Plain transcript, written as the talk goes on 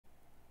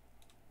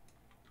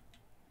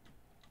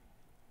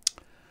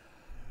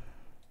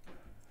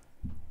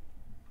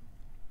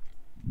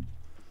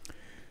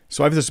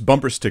So I have this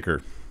bumper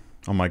sticker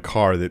on my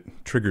car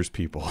that triggers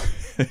people.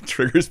 It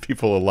triggers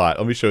people a lot.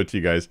 Let me show it to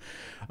you guys.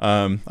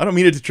 I don't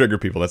mean it to trigger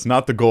people. That's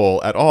not the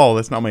goal at all.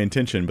 That's not my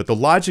intention. But the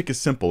logic is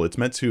simple. It's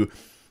meant to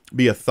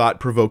be a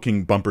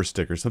thought-provoking bumper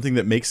sticker, something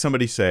that makes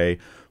somebody say,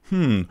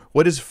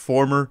 what does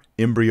former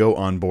embryo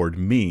on board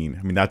mean?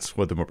 I mean, that's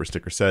what the bumper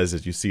sticker says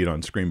as you see it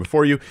on screen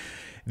before you.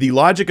 The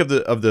logic of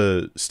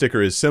the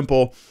sticker is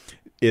simple.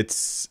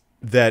 It's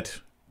that,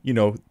 you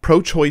know,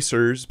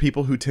 pro-choicers,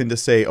 people who tend to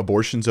say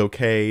abortion's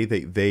okay,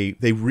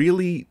 they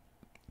really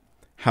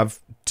have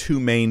two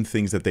main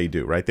things that they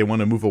do, right? They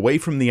want to move away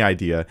from the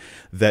idea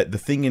that the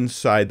thing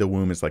inside the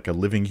womb is like a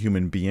living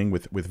human being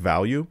with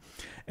value.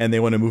 And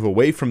they want to move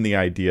away from the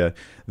idea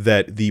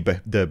that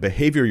the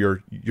behavior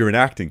you're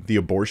enacting, the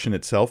abortion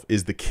itself,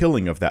 is the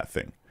killing of that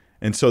thing.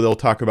 And so they'll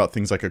talk about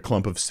things like a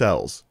clump of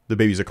cells. The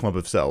baby's a clump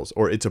of cells.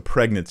 Or it's a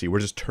pregnancy. We're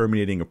just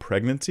terminating a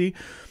pregnancy.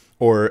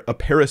 Or a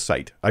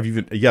parasite. I've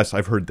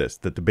heard this,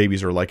 that the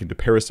babies are likened to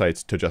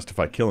parasites to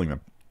justify killing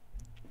them.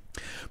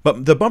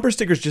 But the bumper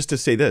sticker is just to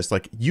say this,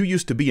 like, you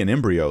used to be an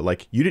embryo.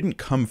 Like, you didn't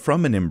come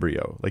from an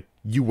embryo. Like,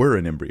 you were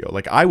an embryo.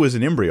 Like, I was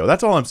an embryo.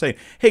 That's all I'm saying.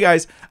 Hey,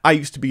 guys, I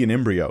used to be an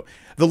embryo.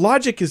 The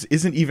logic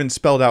isn't even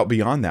spelled out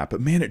beyond that.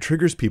 But, man, it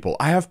triggers people.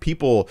 I have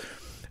people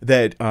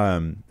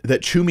that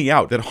chew me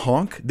out, that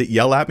honk, that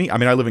yell at me. I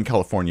mean, I live in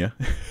California.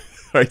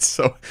 Right?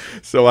 So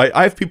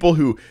I have people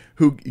who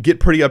get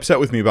pretty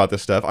upset with me about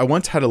this stuff. I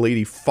once had a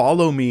lady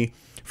follow me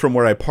from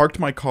where I parked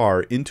my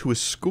car into a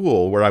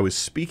school where I was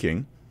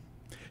speaking.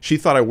 She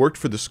thought I worked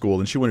for the school,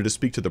 and she wanted to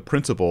speak to the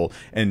principal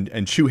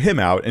and chew him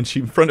out. And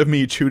she, in front of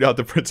me, chewed out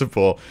the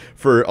principal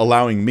for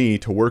allowing me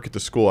to work at the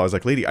school. I was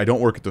like, lady, I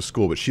don't work at the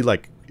school. But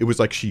it was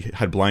like she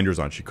had blinders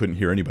on. She couldn't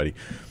hear anybody.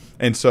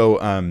 And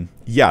so,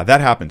 yeah,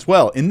 that happens.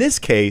 Well, in this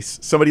case,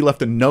 somebody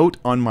left a note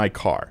on my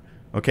car.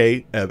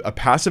 Okay, a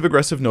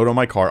passive-aggressive note on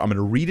my car. I'm going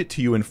to read it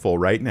to you in full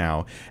right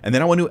now. And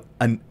then I want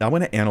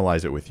to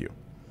analyze it with you.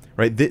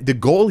 Right? The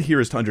goal here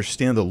is to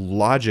understand the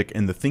logic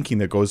and the thinking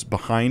that goes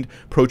behind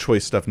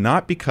pro-choice stuff,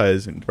 not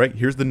because, right,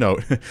 here's the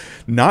note,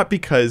 not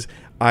because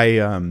I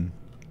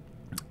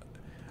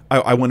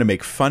want to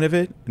make fun of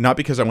it, not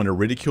because I want to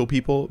ridicule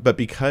people, but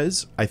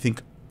because I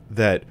think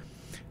that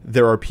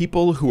there are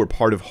people who are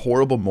part of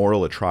horrible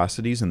moral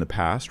atrocities in the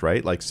past,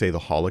 right? Like, say, the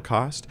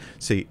Holocaust,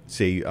 say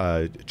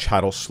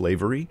chattel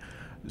slavery,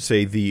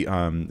 say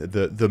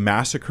the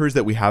massacres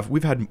that we have.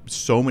 We've had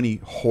so many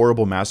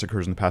horrible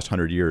massacres in the past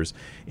 100 years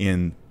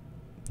in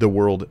the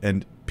world,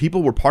 and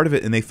people were part of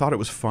it, and they thought it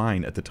was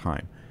fine at the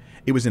time.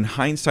 It was in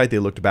hindsight they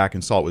looked back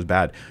and saw it was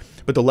bad.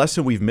 But the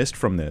lesson we've missed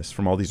from this,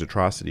 from all these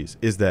atrocities,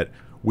 is that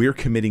we're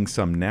committing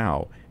some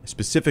now,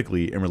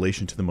 specifically in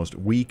relation to the most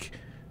weak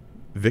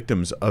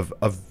victims of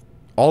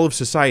all of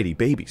society,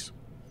 babies.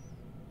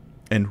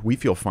 And we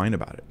feel fine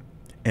about it.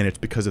 And it's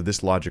because of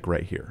this logic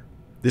right here.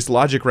 This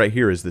logic right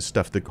here is this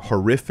stuff, the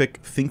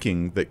horrific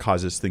thinking that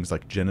causes things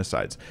like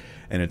genocides.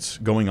 And it's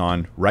going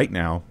on right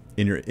now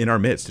in our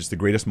midst. It's the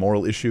greatest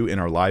moral issue in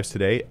our lives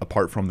today,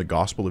 apart from the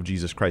gospel of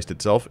Jesus Christ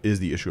itself, is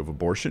the issue of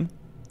abortion.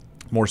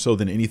 More so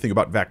than anything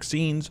about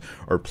vaccines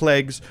or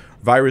plagues,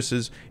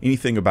 viruses,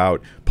 anything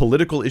about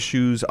political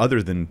issues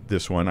other than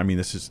this one. I mean,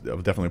 this is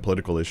definitely a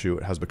political issue.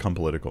 It has become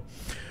political.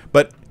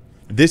 But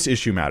this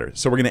issue matters.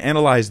 So we're going to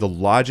analyze the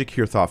logic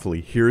here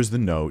thoughtfully. Here's the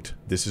note.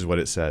 This is what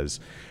it says.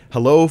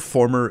 Hello,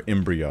 former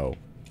embryo.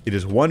 It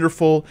is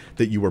wonderful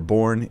that you were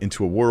born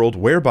into a world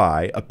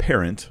whereby a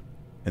parent,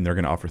 and they're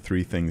going to offer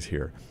three things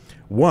here.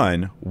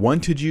 1,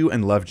 wanted you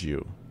and loved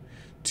you.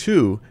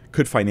 2,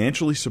 could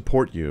financially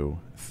support you.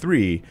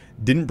 3,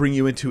 didn't bring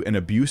you into an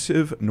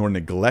abusive nor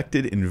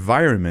neglected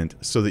environment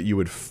so that you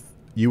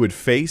would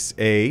face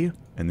a,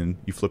 and then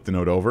you flip the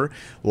note over,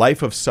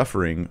 life of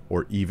suffering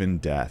or even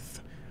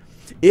death.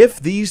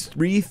 If these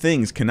three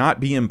things cannot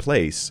be in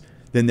place,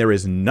 then there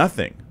is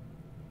nothing.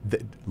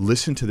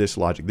 Listen to this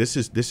logic. This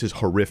is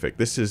horrific.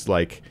 This is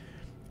like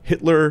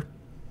Hitler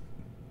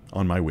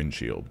on my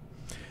windshield.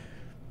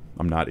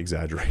 I'm not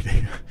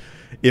exaggerating.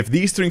 If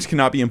these things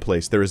cannot be in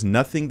place, there is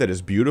nothing that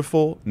is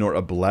beautiful nor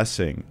a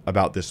blessing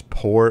about this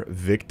poor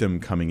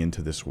victim coming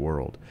into this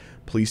world.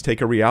 Please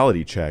take a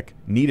reality check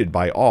needed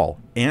by all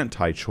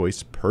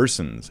anti-choice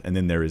persons. And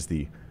then there is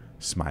the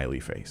smiley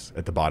face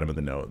at the bottom of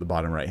the note, the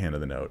bottom right hand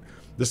of the note.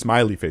 The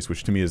smiley face,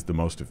 which to me is the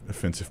most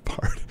offensive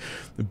part.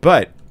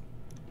 But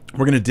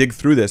we're going to dig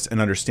through this and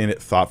understand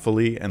it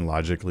thoughtfully and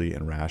logically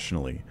and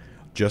rationally,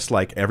 just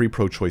like every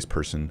pro-choice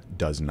person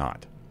does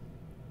not.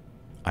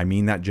 I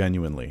mean that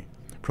genuinely.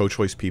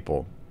 Pro-choice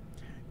people,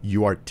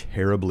 you are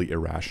terribly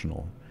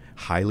irrational,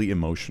 highly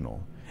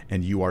emotional,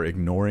 and you are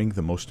ignoring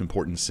the most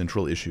important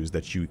central issues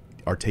that you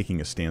are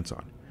taking a stance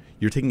on.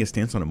 You're taking a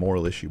stance on a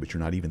moral issue, but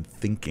you're not even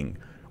thinking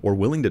or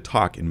willing to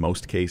talk, in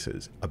most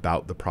cases,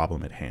 about the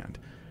problem at hand.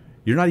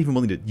 You're not even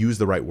willing to use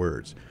the right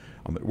words.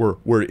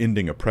 We're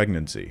ending a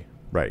pregnancy,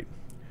 right?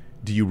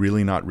 Do you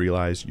really not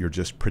realize you're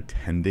just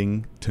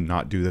pretending to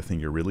not do the thing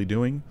you're really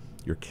doing?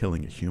 You're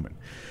killing a human.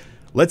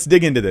 let's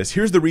dig into this.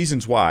 Here's the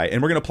reasons why,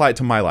 and we're going to apply it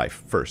to my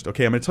life first.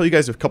 Okay, I'm going to tell you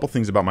guys a couple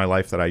things about my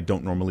life that I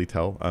don't normally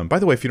tell. By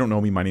the way, if you don't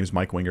know me, my name is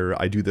Mike Winger.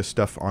 I do this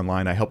stuff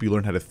online. I help you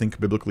learn how to think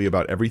biblically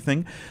about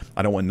everything.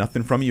 I don't want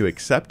nothing from you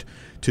except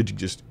to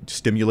just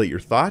stimulate your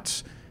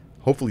thoughts,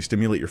 hopefully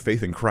stimulate your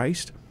faith in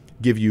Christ,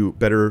 give you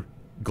better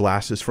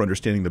glasses for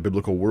understanding the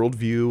biblical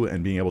worldview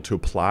and being able to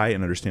apply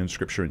and understand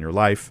Scripture in your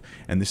life.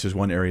 And this is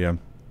one area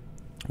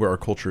where our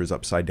culture is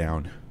upside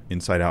down,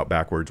 inside out,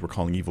 backwards. We're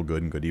calling evil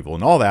good and good evil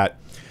and all that.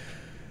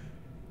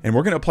 And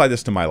we're going to apply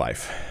this to my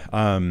life.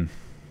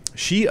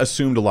 She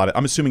assumed a lot of,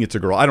 I'm assuming it's a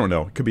girl. I don't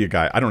know. It could be a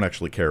guy. I don't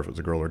actually care if it was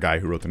a girl or a guy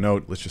who wrote the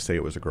note. Let's just say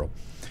it was a girl.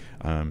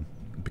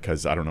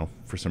 Because I don't know,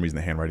 for some reason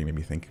the handwriting made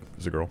me think it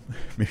was a girl.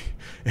 Maybe.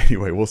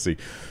 Anyway, we'll see.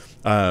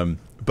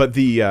 But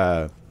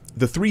the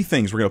three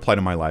things we're going to apply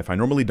to my life. I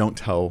normally don't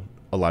tell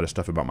a lot of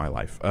stuff about my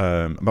life,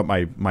 about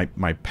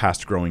my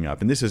past growing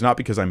up. And this is not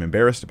because I'm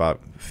embarrassed about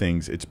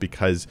things. It's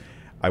because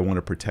I want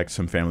to protect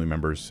some family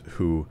members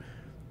who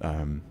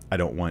I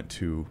don't want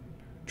to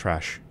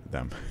trash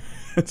them.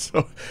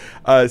 So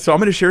I'm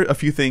going to share a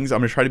few things. I'm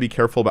going to try to be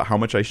careful about how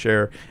much I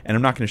share, and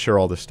I'm not going to share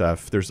all this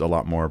stuff. There's a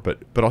lot more, but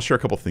I'll share a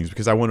couple things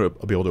because I want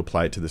to be able to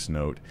apply it to this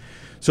note.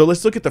 So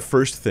let's look at the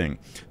first thing.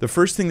 The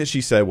first thing that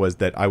she said was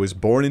that I was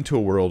born into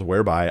a world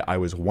whereby I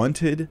was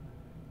wanted,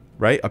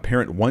 right? A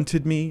parent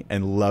wanted me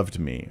and loved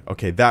me.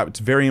 Okay, that's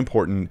very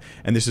important,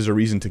 and this is a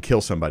reason to kill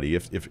somebody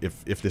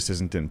if this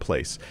isn't in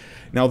place.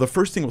 Now, the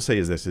first thing we'll say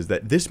is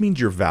that this means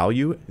your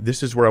value.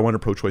 This is where I want a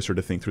pro-choicer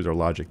to think through their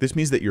logic. This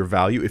means that your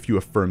value, if you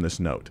affirm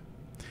this note,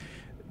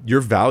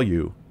 your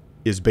value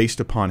is based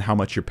upon how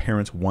much your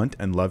parents want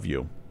and love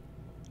you.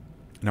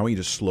 Now I want you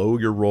to slow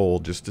your roll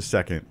just a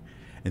second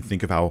and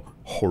think of how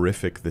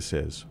horrific this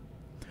is.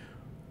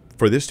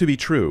 For this to be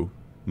true,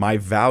 my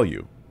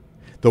value,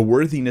 the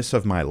worthiness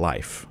of my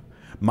life,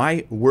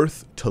 my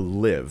worth to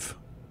live,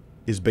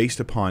 is based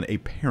upon a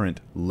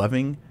parent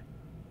loving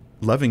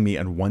me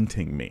and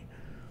wanting me.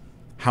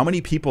 How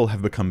many people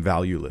have become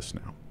valueless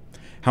now?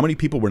 How many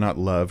people were not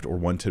loved or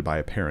wanted by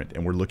a parent,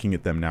 and we're looking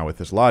at them now with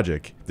this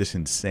logic, this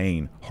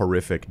insane,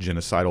 horrific,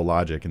 genocidal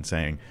logic, and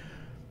saying,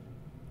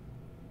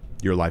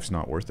 your life's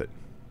not worth it.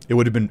 It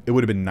would have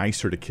been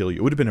nicer to kill you.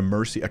 It would have been a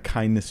mercy, a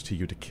kindness to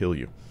you to kill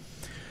you.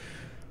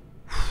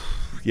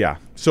 Yeah.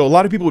 So a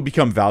lot of people would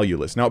become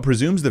valueless. Now, it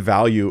presumes the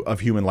value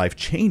of human life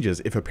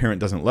changes if a parent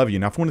doesn't love you.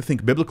 Now, if you want to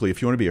think biblically,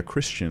 if you want to be a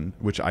Christian,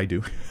 which I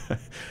do,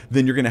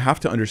 then you're going to have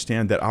to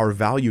understand that our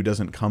value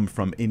doesn't come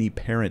from any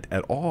parent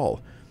at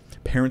all.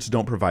 Parents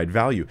don't provide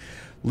value.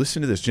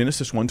 Listen to this.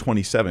 Genesis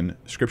 1:27,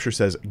 Scripture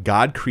says,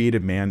 God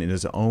created man in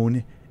his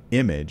own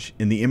image.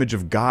 In the image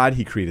of God,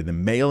 he created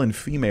them. Male and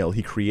female,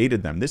 he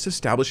created them. This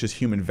establishes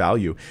human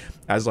value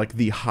as like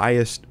the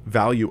highest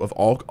value of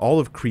all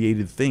of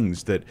created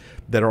things that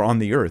are on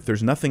the earth.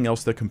 There's nothing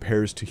else that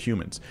compares to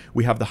humans.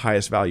 We have the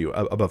highest value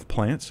above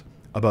plants,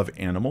 above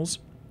animals.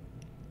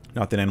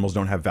 Not that animals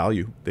don't have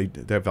value. They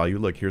have value.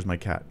 Look, here's my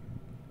cat.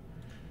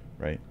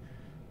 Right?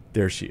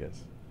 There she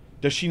is.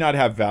 Does she not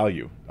have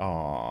value?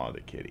 Aw,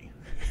 the kitty.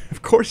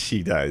 Of course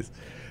she does.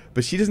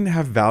 But she doesn't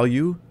have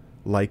value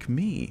like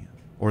me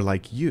or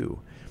like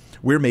you.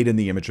 We're made in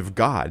the image of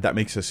God. That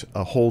makes us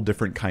a whole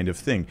different kind of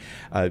thing.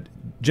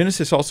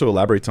 Genesis also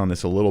elaborates on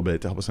this a little bit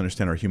to help us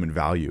understand our human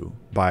value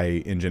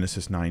in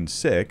Genesis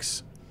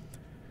 9:6.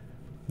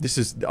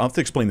 I'll have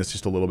to explain this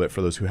just a little bit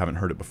for those who haven't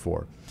heard it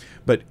before.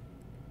 But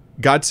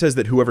God says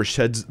that whoever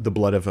sheds the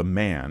blood of a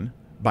man,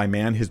 by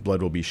man his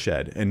blood will be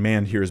shed. And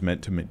man here is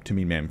meant to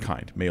mean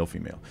mankind, male,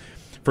 female.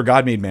 For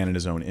God made man in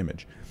his own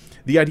image.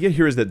 The idea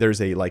here is that there's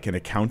an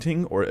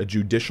accounting or a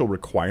judicial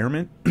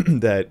requirement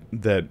that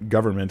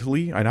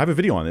governmentally, and I have a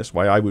video on this,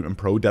 why I am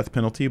pro death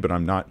penalty, but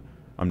I'm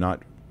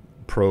not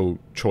pro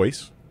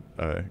choice,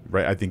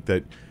 right? I think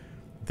that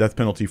death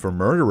penalty for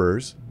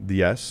murderers,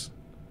 yes,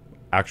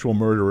 actual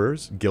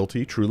murderers,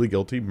 guilty, truly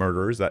guilty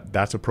murderers,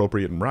 that's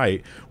appropriate and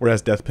right,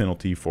 whereas death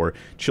penalty for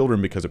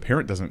children because a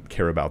parent doesn't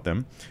care about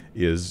them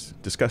is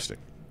disgusting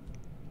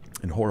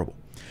and horrible.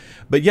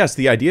 But yes,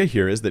 the idea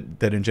here is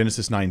that in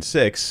Genesis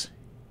 9:6,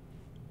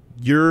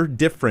 you're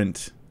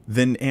different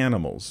than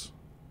animals.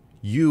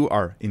 You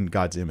are in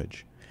God's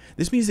image.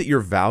 This means that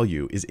your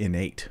value is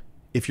innate.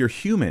 If you're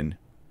human,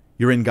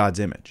 you're in God's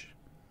image.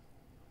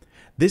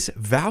 This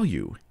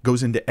value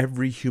goes into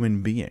every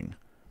human being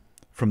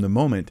from the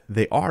moment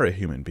they are a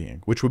human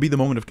being, which would be the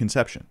moment of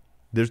conception.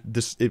 There's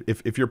this,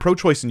 if you're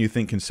pro-choice and you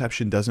think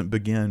conception doesn't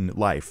begin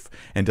life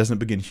and doesn't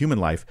begin human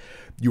life,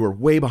 you are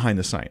way behind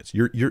the science.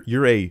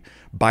 You're a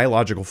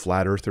biological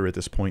flat earther at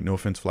this point. No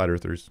offense, flat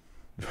earthers.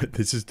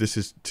 This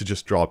is to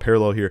just draw a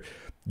parallel here.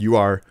 You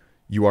are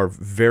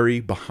very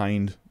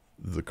behind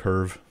the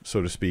curve,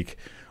 so to speak,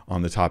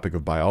 on the topic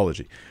of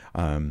biology.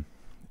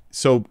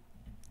 So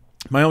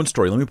my own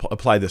story, let me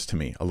apply this to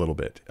me a little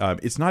bit.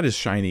 It's not as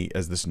shiny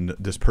as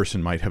this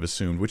person might have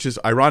assumed, which is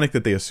ironic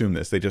that they assume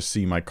this. They just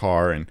see my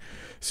car and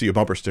see a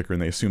bumper sticker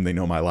and they assume they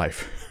know my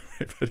life.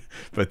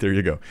 but there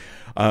you go.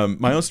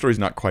 My own story is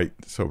not quite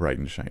so bright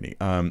and shiny.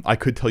 I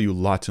could tell you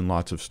lots and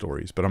lots of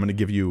stories, but I'm going to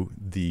give you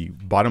the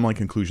bottom line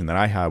conclusion that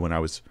I had when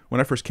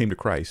I first came to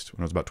Christ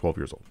when I was about 12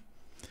 years old.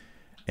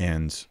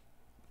 And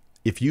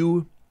let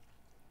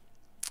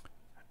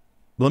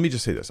me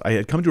just say this. I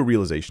had come to a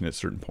realization at a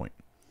certain point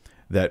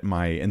that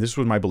and this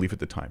was my belief at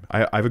the time.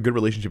 I have a good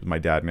relationship with my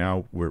dad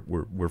now.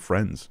 We're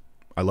friends.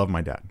 I love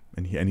my dad,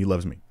 and he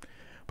loves me.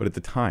 But at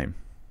the time,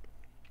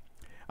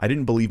 I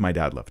didn't believe my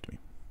dad loved me.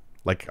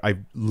 Like, I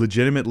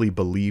legitimately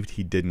believed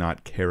he did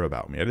not care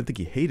about me. I didn't think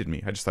he hated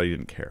me. I just thought he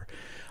didn't care.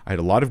 I had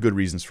a lot of good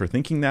reasons for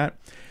thinking that.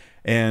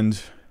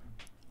 And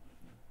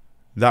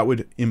that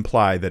would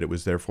imply that it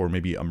was therefore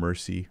maybe a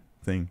mercy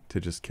thing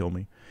to just kill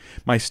me.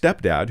 My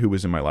stepdad, who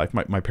was in my life,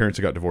 my parents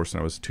had got divorced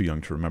and I was too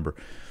young to remember.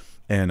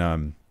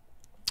 And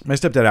my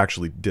stepdad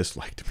actually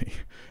disliked me.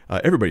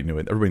 Everybody knew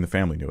it. Everybody in the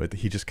family knew it.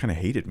 He just kind of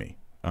hated me.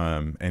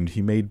 And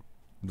he made,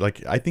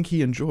 I think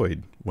he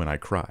enjoyed when I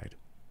cried.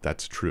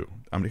 That's true.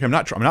 I'm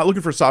not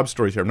looking for sob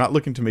stories here. I'm not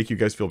looking to make you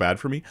guys feel bad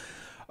for me.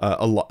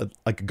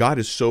 God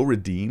has so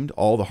redeemed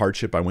all the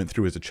hardship I went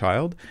through as a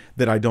child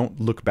that I don't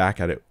look back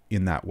at it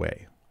in that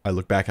way. I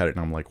look back at it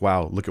and I'm like,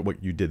 wow, look at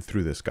what you did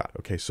through this, God.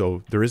 Okay,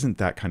 so there isn't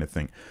that kind of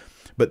thing.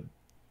 But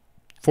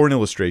for an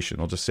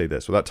illustration, I'll just say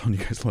this without telling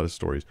you guys a lot of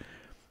stories.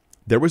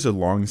 There was a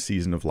long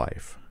season of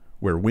life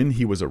where when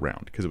he was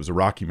around, because it was a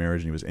rocky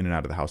marriage and he was in and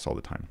out of the house all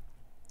the time.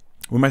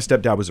 When my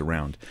stepdad was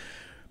around,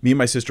 me and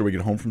my sister would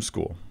get home from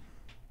school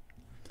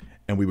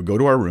and we would go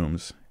to our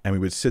rooms and we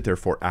would sit there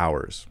for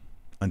hours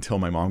until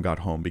my mom got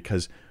home,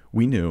 because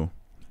we knew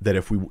that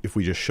if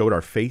we just showed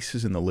our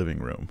faces in the living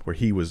room where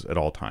he was at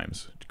all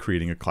times,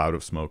 creating a cloud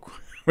of smoke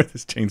with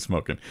his chain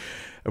smoking,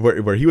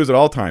 where he was at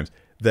all times,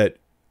 that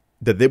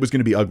it was going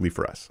to be ugly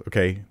for us,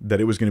 okay?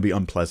 That it was going to be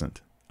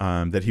unpleasant,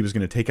 that he was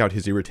going to take out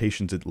his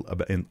irritations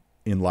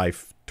in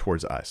life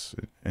towards us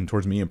and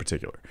towards me in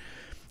particular.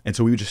 And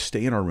so we would just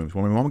stay in our rooms.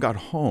 When my mom got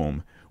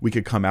home, we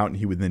could come out and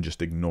he would then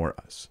just ignore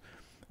us.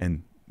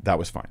 And that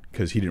was fine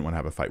because he didn't want to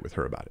have a fight with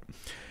her about it.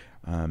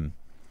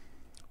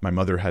 My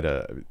mother had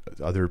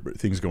other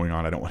things going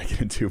on I don't want to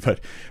get into, but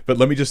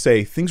let me just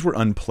say things were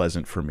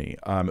unpleasant for me.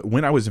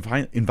 When I was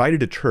invited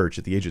to church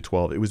at the age of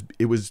 12,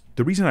 it was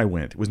the reason I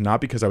went was not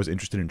because I was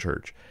interested in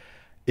church.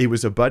 It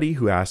was a buddy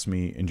who asked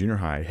me in junior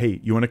high, hey,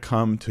 you want to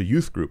come to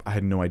youth group? I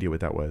had no idea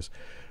what that was.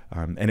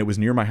 And it was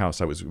near my house.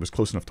 It was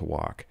close enough to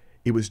walk.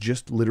 It was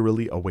just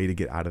literally a way to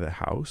get out of the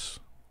house.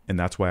 And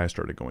that's why I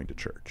started going to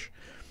church,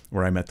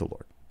 where I met the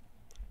Lord.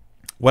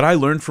 What I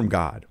learned from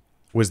God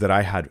was that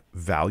I had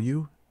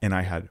value and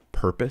I had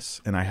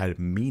purpose and I had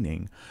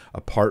meaning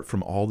apart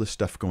from all the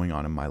stuff going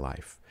on in my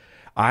life.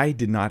 I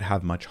did not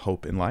have much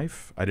hope in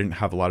life. I didn't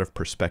have a lot of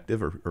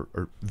perspective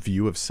or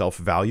view of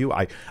self-value.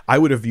 I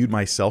would have viewed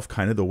myself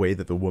kind of the way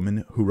that the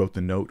woman who wrote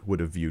the note would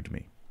have viewed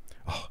me.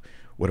 Oh,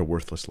 what a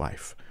worthless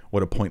life.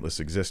 What a pointless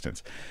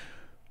existence.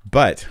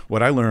 But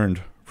what I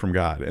learned from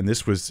God, and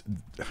this was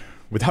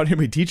without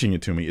anybody teaching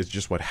it to me, is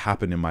just what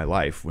happened in my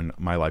life when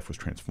my life was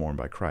transformed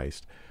by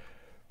Christ.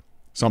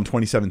 Psalm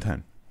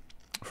 27:10.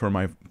 For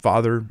my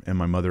father and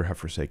my mother have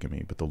forsaken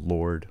me, but the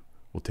Lord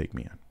will take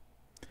me in.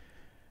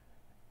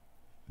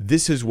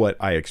 This is what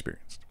I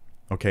experienced,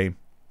 okay?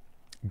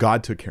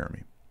 God took care of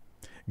me.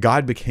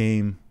 God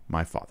became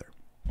my father,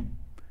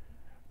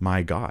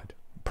 my God,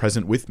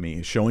 present with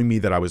me, showing me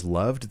that I was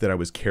loved, that I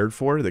was cared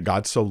for, that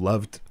God so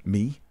loved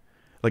me.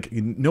 Like,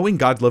 knowing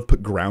God's love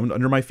put ground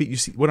under my feet. You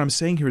see, what I'm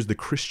saying here is the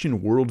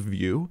Christian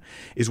worldview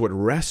is what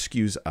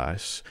rescues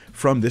us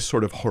from this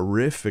sort of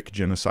horrific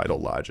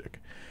genocidal logic.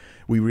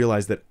 We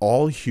realize that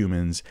all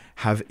humans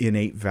have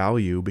innate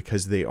value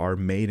because they are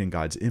made in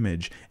God's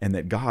image, and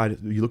that God,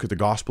 you look at the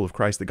gospel of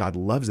Christ, that God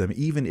loves them,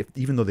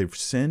 even though they've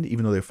sinned,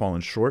 even though they've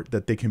fallen short,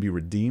 that they can be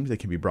redeemed, they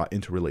can be brought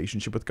into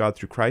relationship with God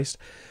through Christ.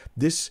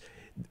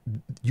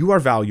 You are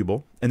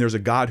valuable, and there's a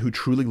God who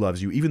truly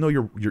loves you, even though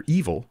you're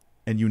evil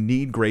and you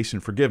need grace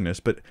and forgiveness.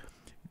 But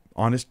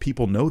honest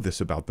people know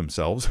this about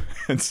themselves.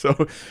 And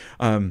so,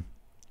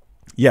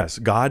 yes,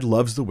 God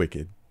loves the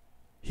wicked.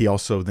 He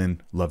also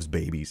then loves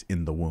babies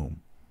in the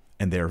womb,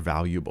 and they're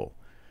valuable.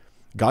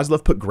 God's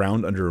love put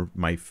ground under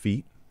my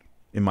feet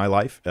in my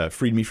life,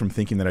 freed me from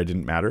thinking that I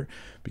didn't matter,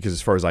 because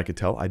as far as I could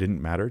tell, I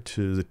didn't matter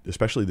to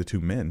especially the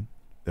two men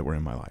that were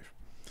in my life.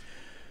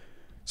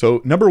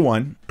 So number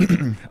one,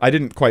 I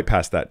didn't quite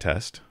pass that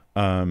test.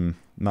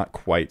 Not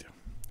quite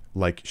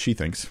like she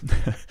thinks.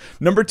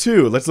 Number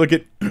two, let's look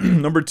at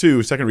number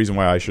two, second reason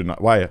why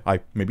I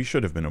maybe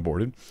should have been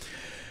aborted,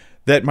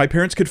 that my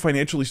parents could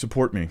financially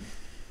support me.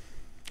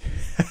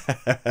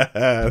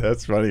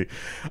 That's funny.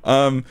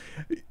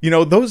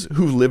 Those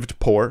who lived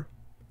poor,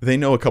 they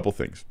know a couple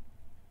things.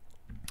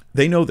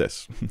 They know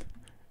this.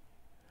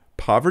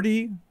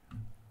 Poverty,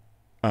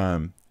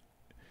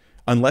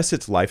 unless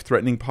it's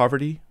life-threatening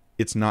poverty,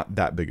 it's not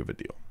that big of a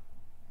deal.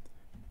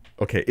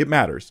 Okay, it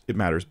matters. It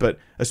matters. But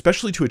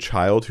especially to a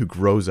child who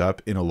grows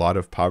up in a lot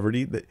of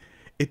poverty, that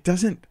it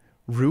doesn't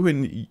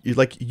ruin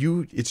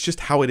it's just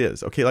how it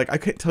is. Okay, like I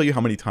can't tell you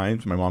how many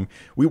times my mom,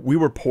 we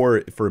were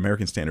poor for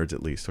American standards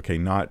at least, okay,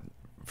 not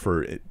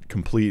for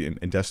complete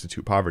and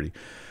destitute poverty.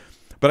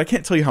 But I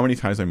can't tell you how many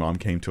times my mom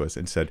came to us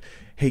and said,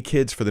 hey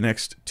kids, for the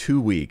next 2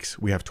 weeks,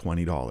 we have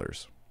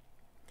 $20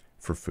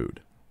 for food.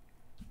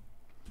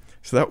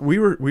 So that we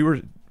were,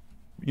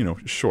 you know,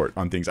 short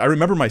on things. I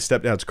remember my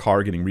stepdad's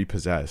car getting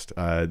repossessed.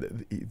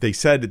 They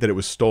said that it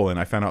was stolen.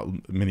 I found out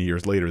many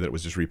years later that it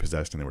was just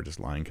repossessed, and they were just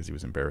lying because he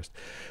was embarrassed.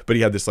 But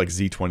he had this like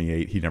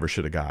Z28 he never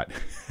should have got.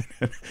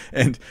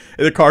 And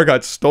the car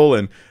got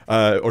stolen,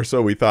 or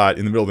so we thought,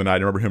 in the middle of the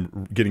night. I remember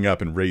him getting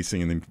up and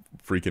racing and then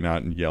freaking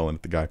out and yelling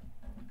at the guy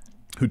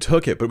who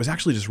took it, but it was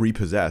actually just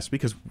repossessed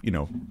because, you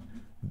know,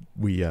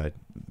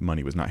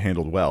 money was not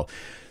handled well.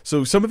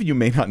 So some of you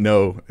may not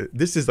know,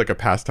 this is like a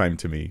pastime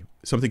to me,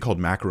 something called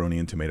macaroni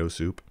and tomato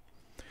soup.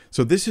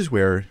 So this is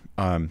where,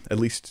 at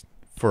least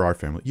for our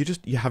family,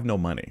 you have no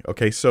money.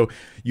 Okay. So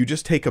you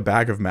just take a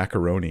bag of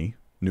macaroni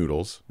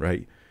noodles,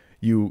 right?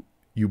 You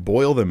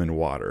boil them in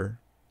water,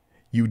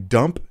 you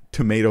dump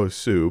tomato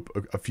soup,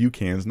 a few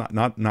cans,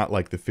 not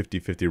like the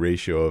 50-50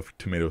 ratio of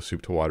tomato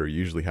soup to water you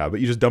usually have,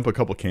 but you just dump a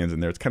couple cans in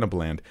there. It's kind of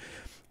bland.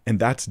 And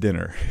that's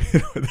dinner.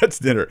 That's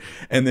dinner.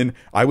 And then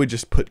I would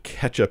just put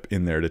ketchup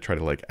in there to try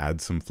to like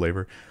add some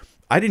flavor.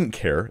 I didn't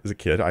care as a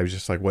kid. I was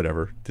just like,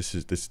 whatever.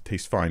 This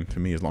tastes fine to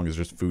me as long as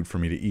there's food for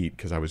me to eat,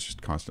 because I was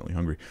just constantly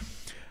hungry.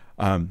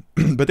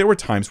 But there were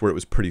times where it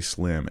was pretty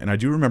slim. And I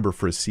do remember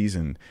for a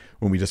season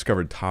when we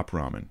discovered Top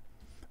Ramen,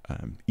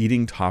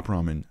 eating Top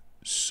Ramen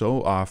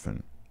so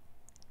often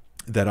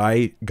that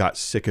I got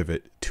sick of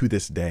it to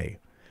this day.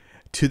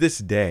 To this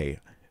day,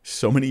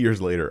 so many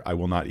years later, I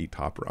will not eat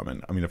Top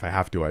Ramen. I mean, if I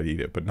have to, I'd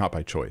eat it, but not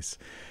by choice.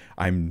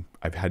 I've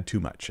had too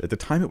much. At the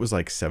time, it was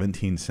like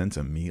 17 cents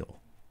a meal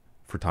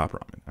for Top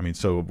Ramen. I mean,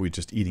 so we're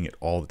just eating it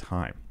all the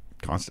time,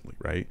 constantly,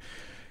 right?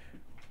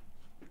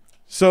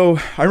 So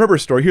I remember a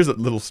story. Here's a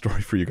little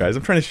story for you guys.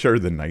 I'm trying to share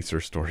the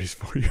nicer stories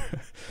for you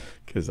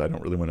because I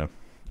don't really want to.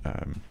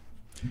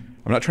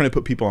 I'm not trying to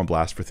put people on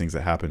blast for things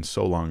that happened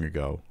so long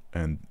ago,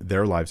 and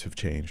their lives have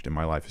changed, and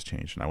my life has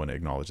changed, and I want to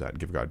acknowledge that and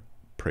give God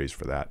praise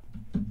for that.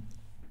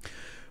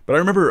 But I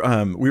remember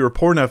we were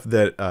poor enough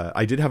that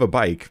I did have a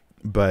bike,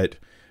 but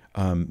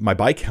my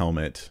bike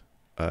helmet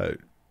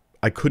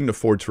I couldn't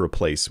afford to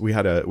replace. We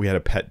had a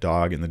pet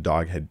dog, and the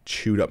dog had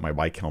chewed up my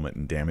bike helmet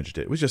and damaged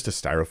it. It was just a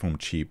styrofoam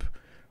cheap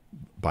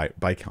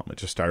bike helmet,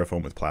 just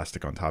styrofoam with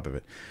plastic on top of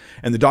it.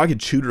 And the dog had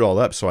chewed it all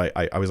up, so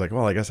I was like,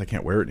 well, I guess I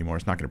can't wear it anymore.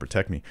 It's not going to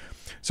protect me.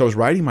 So I was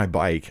riding my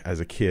bike as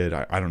a kid.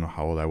 I don't know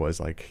how old I was,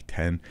 like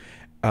 10,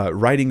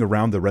 riding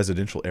around the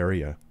residential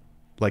area.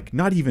 Like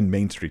not even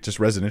Main Street, just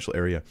residential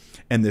area.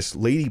 And this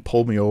lady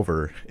pulled me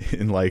over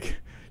in like,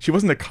 she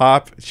wasn't a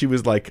cop. She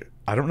was like,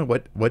 I don't know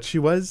what she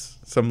was,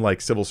 some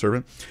like civil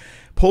servant,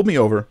 pulled me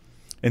over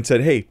and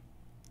said, hey,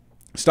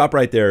 stop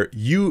right there.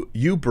 You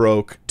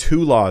broke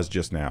 2 laws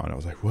just now. And I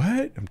was like,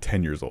 what? I'm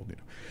 10 years old. You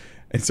know?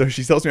 And so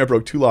she tells me I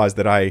broke 2 laws,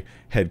 that I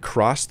had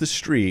crossed the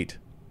street,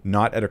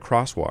 not at a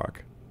crosswalk.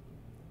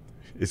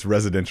 It's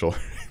residential.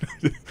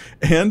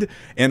 and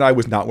I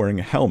was not wearing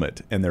a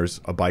helmet. And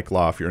there's a bike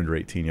law. If you're under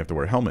 18, you have to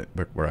wear a helmet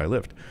where I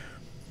lived.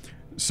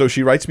 So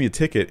she writes me a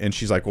ticket, and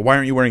she's like, well, why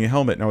aren't you wearing a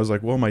helmet? And I was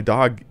like, well, my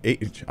dog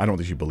ate it. I don't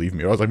think she believed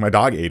me. I was like, my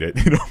dog ate it.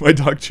 You know, my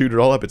dog chewed it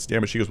all up. It's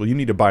damaged. She goes, well, you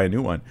need to buy a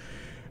new one.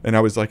 And I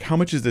was like, how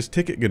much is this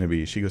ticket going to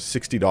be? She goes,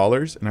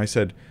 $60. And I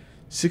said,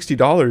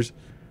 $60?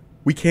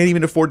 We can't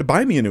even afford to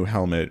buy me a new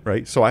helmet,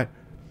 right? So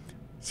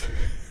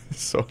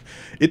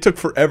it took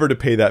forever to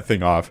pay that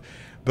thing off.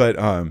 But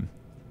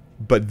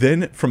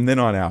then from then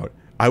on out,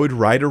 I would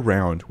ride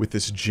around with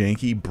this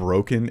janky,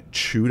 broken,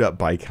 chewed up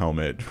bike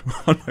helmet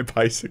on my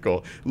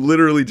bicycle.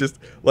 Literally just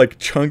like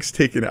chunks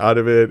taken out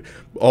of it,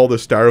 all the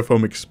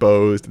styrofoam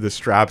exposed, the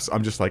straps.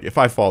 I'm just like, if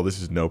I fall, this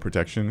is no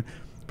protection.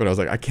 But I was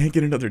like, I can't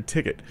get another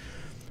ticket.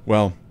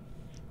 Well,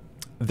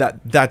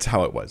 that's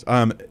how it was.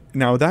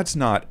 Now that's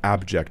not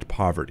abject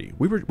poverty.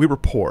 We were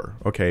poor.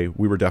 Okay,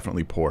 we were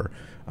definitely poor.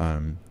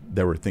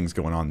 There were things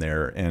going on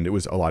there, and it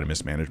was a lot of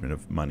mismanagement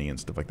of money and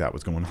stuff like that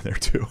was going on there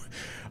too.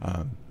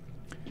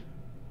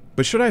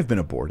 But should I have been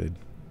aborted?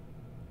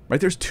 Right?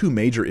 There's 2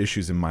 major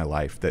issues in my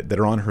life that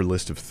are on her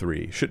list of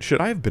 3.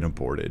 Should I have been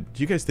aborted?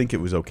 Do you guys think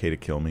it was okay to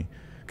kill me?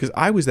 Because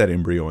I was that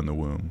embryo in the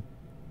womb.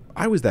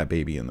 I was that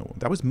baby in the womb.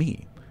 That was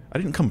me. I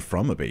didn't come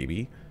from a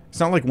baby. It's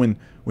not like when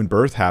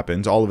birth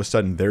happens, all of a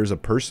sudden there's a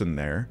person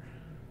there.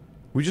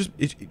 We're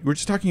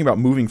just talking about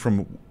moving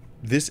from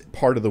this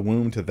part of the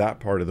womb to that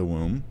part of the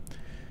womb.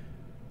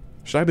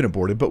 Should I have been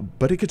aborted?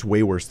 But it gets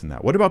way worse than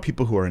that. What about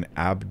people who are in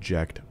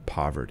abject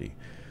poverty?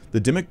 The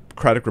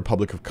Democratic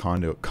Republic of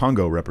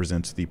Congo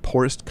represents the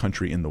poorest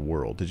country in the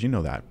world. Did you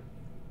know that?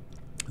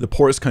 The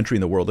poorest country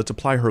in the world. Let's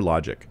apply her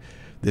logic.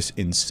 This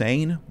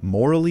insane,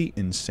 morally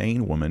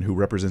insane woman who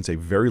represents a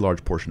very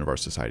large portion of our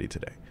society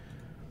today,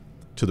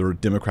 to the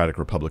Democratic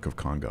Republic of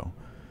Congo.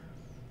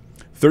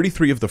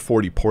 33 of the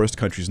 40 poorest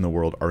countries in the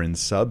world are in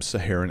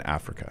sub-Saharan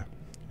Africa.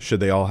 Should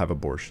they all have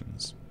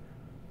abortions?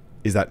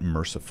 Is that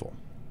merciful?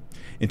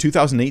 In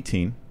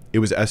 2018, it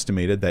was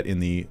estimated that in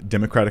the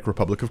Democratic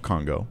Republic of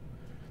Congo,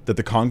 that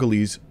the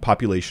Congolese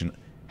population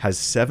has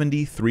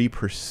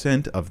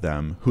 73% of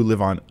them who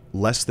live on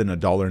less than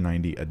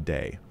 $1.90 a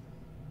day.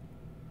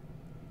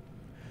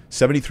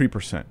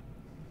 73%.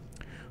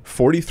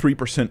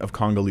 43% of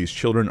Congolese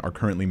children are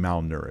currently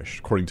malnourished,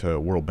 according to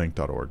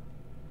worldbank.org.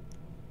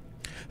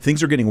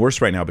 Things are getting worse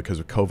right now because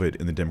of COVID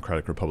in the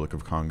Democratic Republic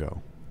of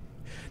Congo.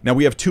 Now,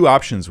 we have two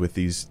options with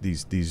these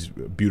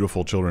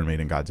beautiful children made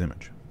in God's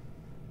image.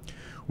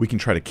 We can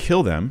try to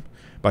kill them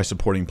by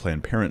supporting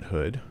Planned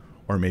Parenthood,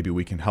 or maybe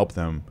we can help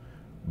them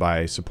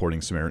by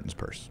supporting Samaritan's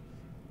Purse.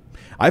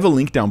 I have a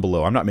link down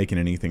below. I'm not making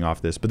anything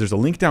off this, but there's a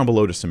link down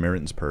below to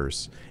Samaritan's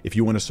Purse if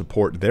you want to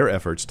support their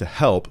efforts to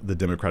help the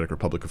Democratic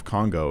Republic of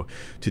Congo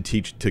to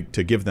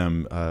give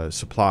them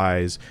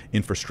supplies,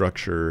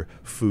 infrastructure,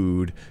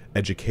 food,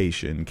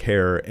 education,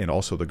 care, and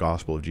also the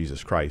gospel of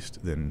Jesus Christ.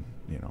 Then,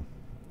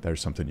 there's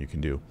something you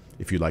can do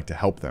if you'd like to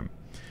help them.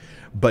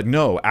 But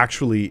no,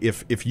 actually,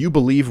 if you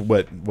believe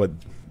what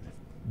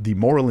the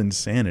moral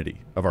insanity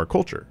of our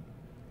culture,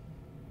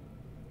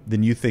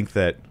 then you think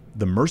that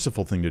the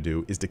merciful thing to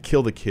do is to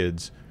kill the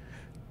kids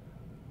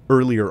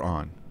earlier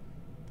on,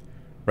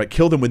 right?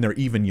 Kill them when they're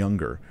even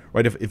younger,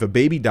 right? If a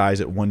baby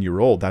dies at 1 year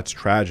old, that's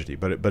tragedy.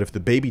 But if the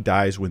baby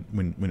dies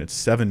when it's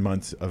 7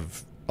 months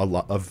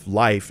of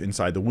life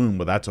inside the womb,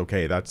 well, that's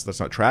okay. That's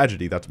not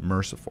tragedy. That's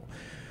merciful.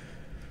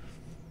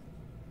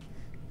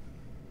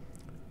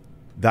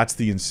 That's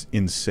the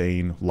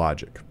insane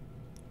logic.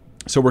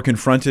 So we're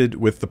confronted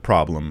with the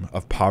problem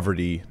of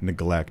poverty,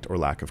 neglect, or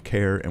lack of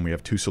care, and we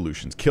have two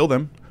solutions: kill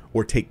them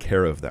or take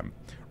care of them,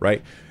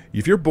 right?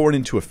 If you're born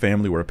into a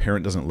family where a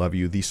parent doesn't love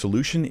you, the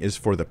solution is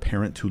for the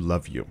parent to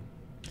love you.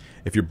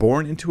 If you're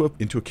born into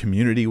a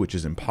community which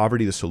is in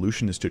poverty, the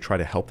solution is to try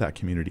to help that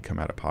community come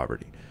out of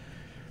poverty.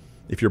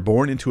 If you're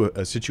born into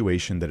a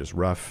situation that is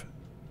rough,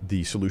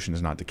 the solution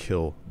is not to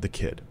kill the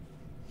kid.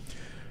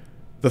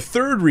 The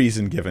third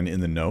reason given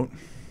in the note,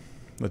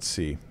 let's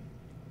see.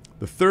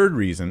 The third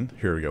reason,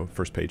 here we go,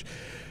 first page.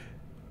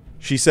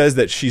 She says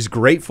that she's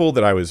grateful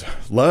that I was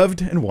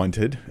loved and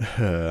wanted.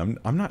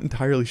 I'm not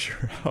entirely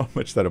sure how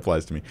much that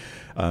applies to me.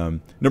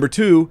 Number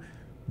two,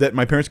 that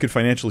my parents could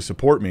financially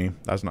support me.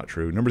 That's not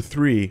true. Number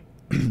three,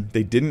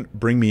 they didn't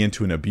bring me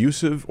into an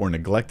abusive or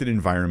neglected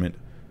environment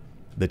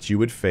that you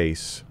would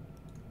face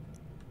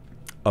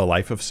a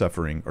life of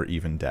suffering or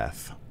even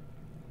death.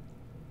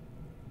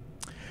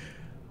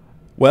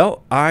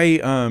 Well,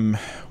 I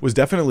was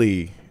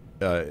definitely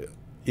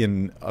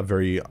in a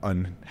very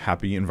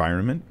unhappy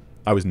environment.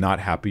 I was not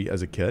happy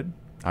as a kid.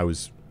 I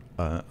was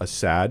a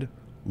sad,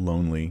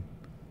 lonely,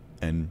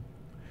 and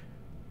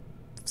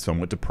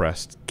somewhat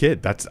depressed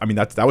kid. That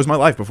was my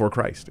life before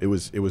Christ. It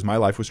was my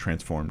life was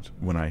transformed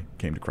when I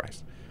came to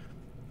Christ.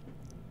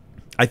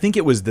 I think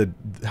it was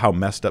how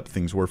messed up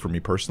things were for me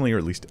personally, or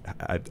at least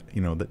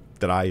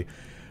that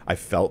I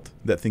felt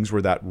that things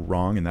were that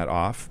wrong and that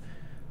off.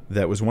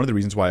 That was one of the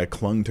reasons why I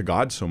clung to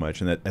God so much.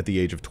 And that at the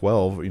age of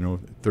 12,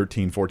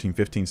 13, 14,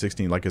 15,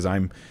 16, like as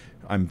I'm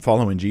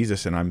following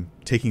Jesus and I'm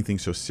taking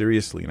things so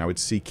seriously, and I would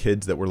see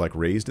kids that were like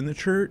raised in the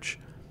church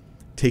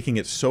taking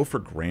it so for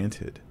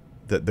granted,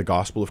 that the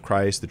gospel of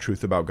Christ, the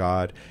truth about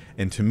God.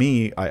 And to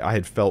me, I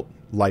had felt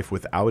life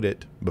without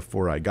it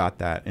before I got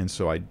that. And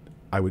so I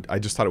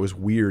just thought it was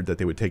weird that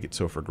they would take it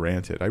so for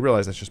granted. I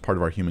realize that's just part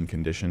of our human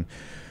condition.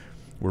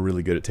 We're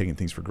really good at taking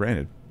things for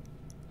granted.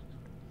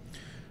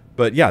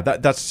 But yeah,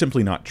 that's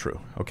simply not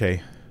true,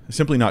 okay?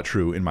 Simply not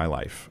true in my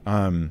life.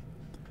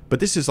 But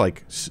this is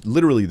like,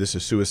 literally, this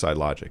is suicide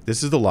logic.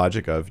 This is the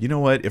logic of, you know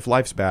what? If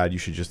life's bad, you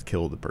should just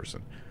kill the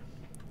person,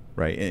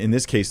 right? In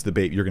this case,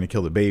 you're going to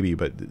kill the baby,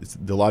 but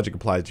the logic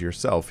applied to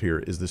yourself here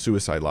is the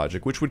suicide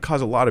logic, which would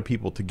cause a lot of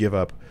people to give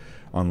up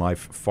on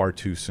life far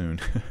too soon.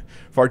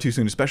 Far too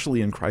soon,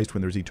 especially in Christ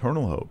when there's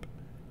eternal hope,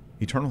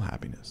 eternal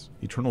happiness,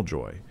 eternal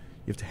joy.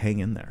 You have to hang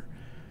in there.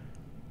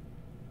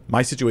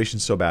 My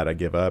situation's so bad I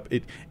give up.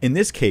 In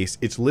this case,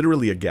 it's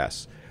literally a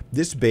guess.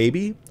 This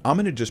baby, I'm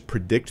going to just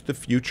predict the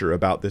future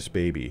about this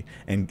baby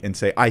and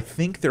say, I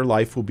think their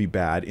life will be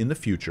bad in the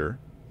future.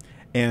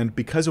 And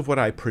because of what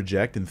I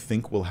project and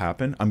think will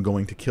happen, I'm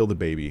going to kill the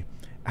baby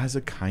as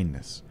a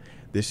kindness.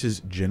 This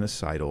is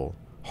genocidal,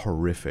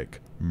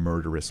 horrific,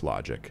 murderous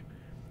logic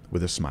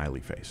with a smiley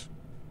face.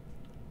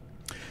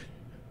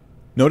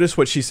 Notice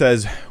what she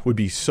says would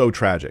be so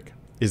tragic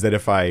is that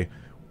if I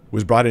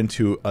was brought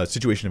into a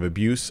situation of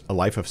abuse, a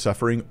life of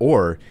suffering,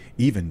 or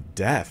even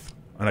death,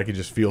 and I could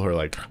just feel her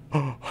like,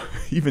 oh,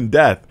 even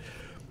death.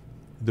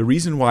 The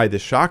reason why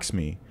this shocks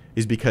me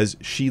is because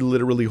she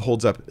literally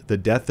holds up the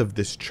death of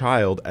this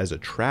child as a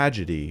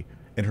tragedy,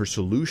 and her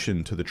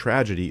solution to the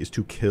tragedy is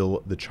to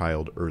kill the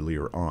child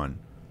earlier on.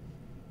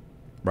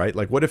 Right?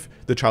 Like, what if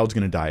the child's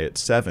going to die at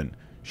 7?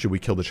 Should we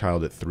kill the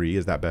child at 3?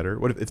 Is that better?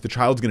 What if the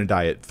child's going to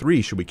die at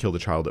 3? Should we kill the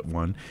child at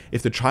 1?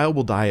 If the child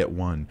will die at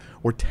 1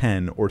 or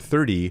 10 or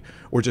 30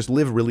 or just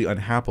live really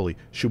unhappily,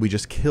 should we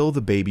just kill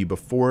the baby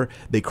before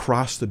they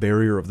cross the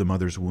barrier of the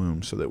mother's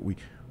womb so that we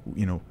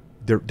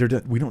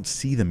don't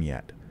see them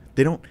yet?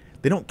 They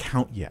don't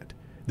count yet.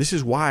 This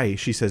is why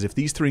she says if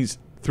these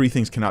three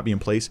things cannot be in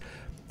place,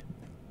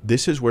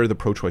 this is where the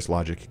pro-choice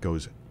logic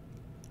goes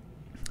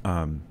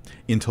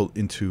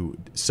into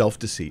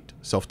self-deceit,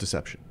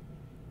 self-deception.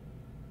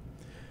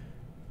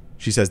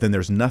 She says, then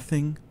there's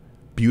nothing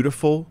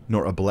beautiful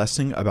nor a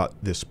blessing about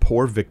this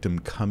poor victim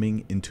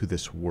coming into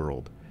this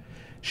world.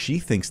 She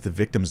thinks the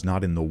victim's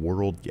not in the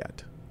world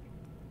yet.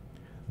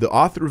 The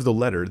author of the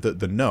letter,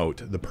 the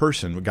note, the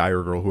person, guy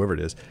or girl, whoever it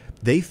is,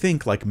 they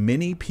think, like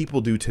many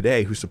people do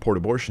today who support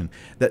abortion,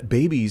 that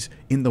babies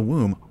in the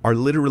womb are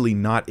literally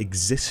not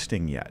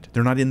existing yet.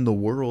 They're not in the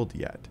world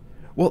yet.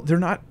 Well, they're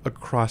not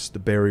across the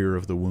barrier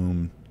of the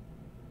womb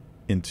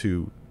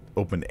into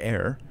open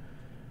air,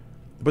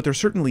 but they're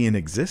certainly in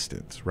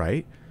existence,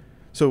 right?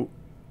 So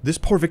this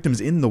poor victim's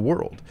in the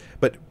world,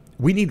 but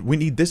we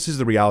need, this is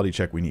the reality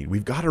check we need.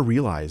 We've got to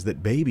realize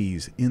that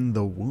babies in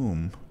the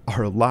womb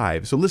are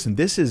alive. So listen,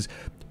 this is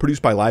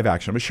produced by Live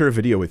Action. I'm gonna share a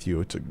video with you.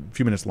 It's a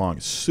few minutes long.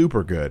 It's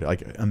super good,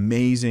 like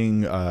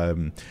amazing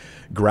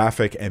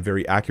graphic and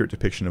very accurate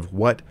depiction of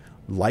what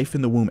life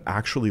in the womb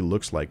actually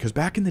looks like. Because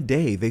back in the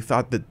day, they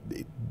thought that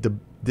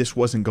this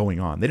wasn't going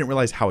on. They didn't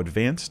realize how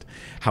advanced,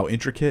 how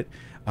intricate,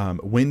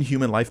 when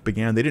human life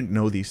began. They didn't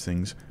know these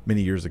things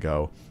many years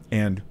ago.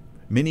 And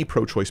many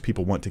pro-choice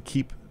people want to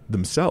keep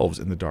themselves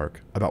in the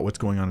dark about what's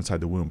going on inside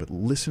the womb. But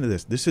listen to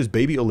this. This is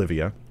baby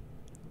Olivia.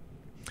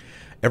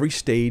 Every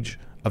stage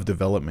of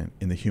development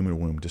in the human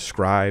womb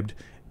described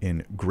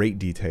in great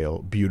detail,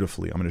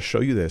 beautifully. I'm going to show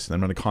you this, and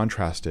I'm going to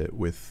contrast it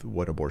with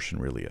what abortion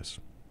really is.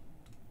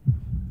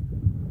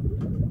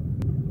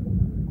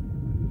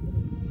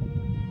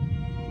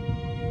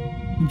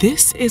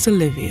 This is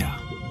Olivia.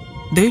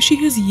 Though she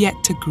has yet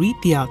to greet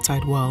the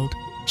outside world,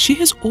 she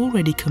has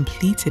already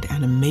completed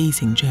an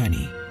amazing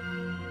journey.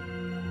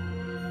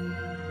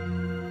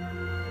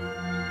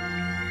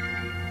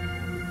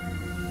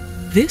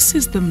 This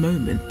is the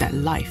moment that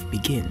life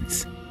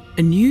begins.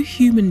 A new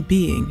human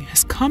being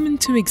has come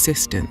into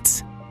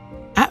existence.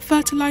 At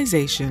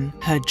fertilization,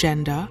 her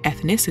gender,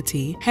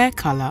 ethnicity, hair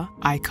color,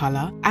 eye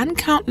color, and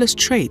countless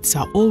traits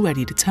are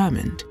already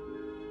determined.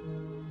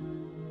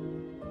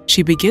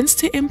 She begins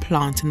to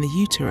implant in the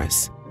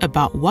uterus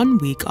about 1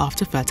 week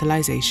after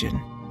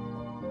fertilization.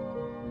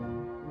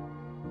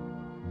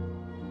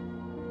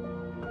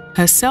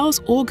 Her cells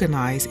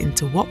organize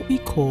into what we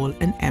call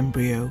an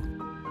embryo.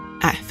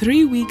 At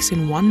 3 weeks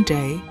and 1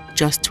 day,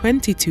 just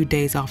 22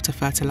 days after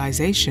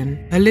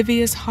fertilization,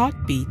 Olivia's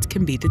heartbeat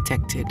can be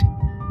detected.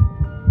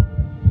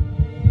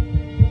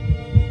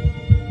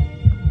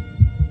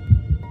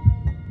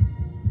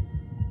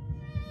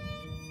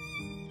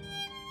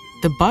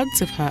 The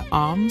buds of her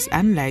arms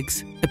and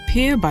legs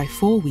appear by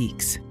 4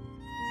 weeks.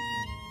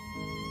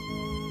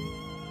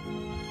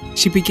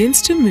 She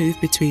begins to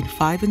move between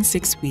 5 and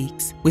 6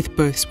 weeks with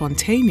both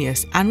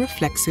spontaneous and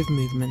reflexive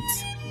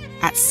movements.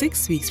 At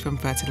 6 weeks from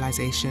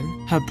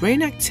fertilization, her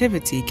brain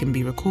activity can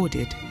be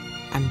recorded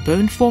and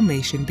bone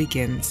formation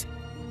begins.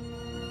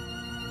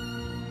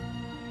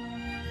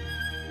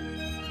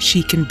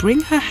 She can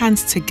bring her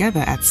hands together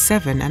at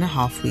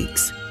 7.5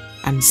 weeks,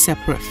 and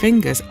separate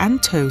fingers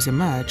and toes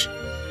emerge.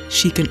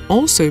 She can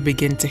also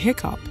begin to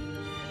hiccup.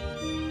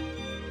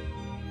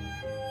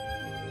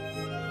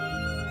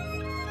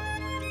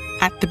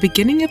 At the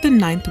beginning of the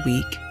 9th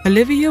week,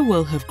 Olivia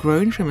will have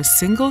grown from a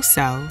single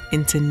cell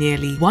into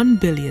nearly 1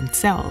 billion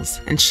cells,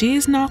 and she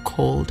is now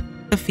called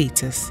a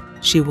fetus.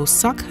 She will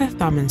suck her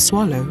thumb and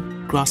swallow,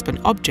 grasp an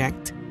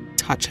object,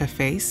 touch her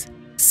face,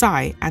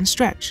 sigh and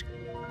stretch.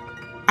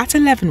 At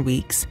 11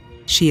 weeks,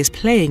 she is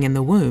playing in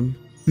the womb,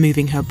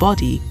 moving her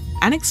body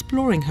and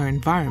exploring her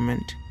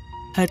environment.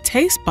 Her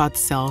taste bud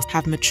cells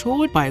have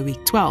matured by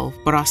week 12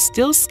 but are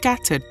still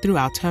scattered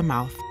throughout her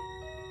mouth.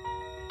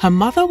 Her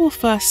mother will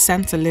first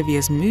sense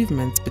Olivia's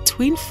movements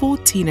between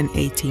 14 and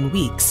 18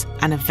 weeks,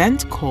 an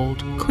event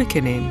called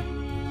quickening.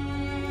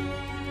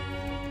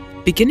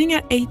 Beginning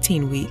at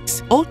 18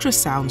 weeks,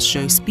 ultrasounds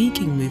show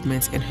speaking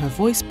movements in her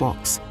voice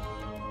box.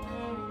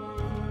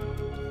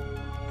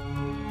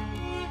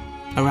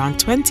 Around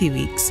 20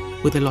 weeks,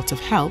 with a lot of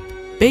help,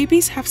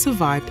 babies have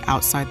survived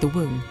outside the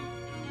womb.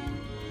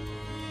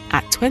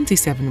 At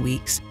 27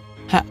 weeks,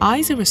 her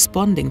eyes are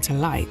responding to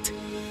light.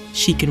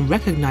 She can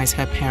recognize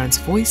her parents'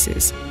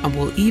 voices and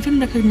will even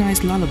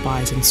recognize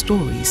lullabies and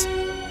stories.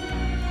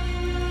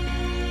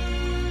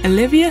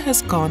 Olivia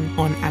has gone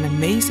on an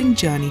amazing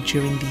journey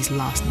during these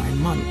last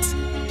 9 months.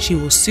 She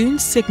will soon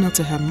signal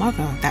to her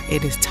mother that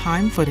it is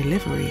time for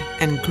delivery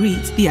and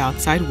greet the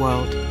outside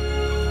world.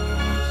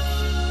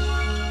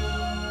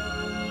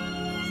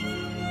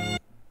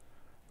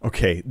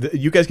 Okay,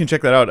 you guys can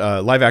check that out.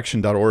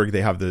 Liveaction.org.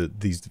 They have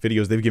these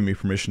videos. They've given me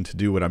permission to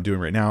do what I'm doing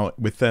right now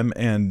with them.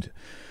 And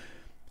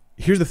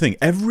here's the thing.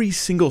 Every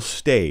single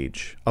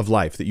stage of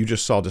life that you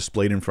just saw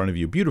displayed in front of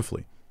you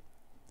beautifully,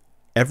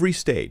 every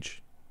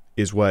stage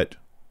is what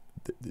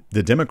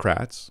the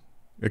Democrats,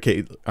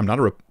 okay, I'm not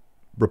a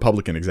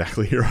Republican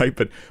exactly here, right?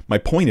 But my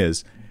point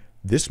is,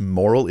 this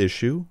moral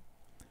issue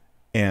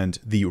and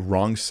the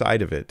wrong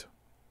side of it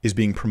is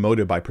being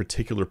promoted by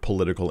particular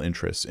political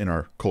interests in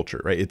our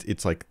culture, right?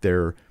 It's like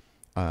they're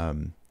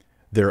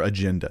their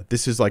agenda.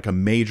 This is like a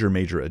major,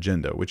 major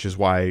agenda, which is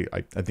why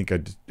I think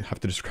I have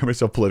to describe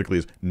myself politically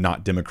as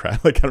not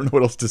Democrat. Like, I don't know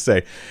what else to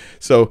say.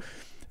 So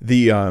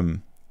the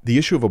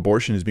issue of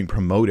abortion is being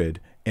promoted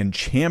and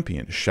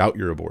championed. Shout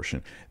your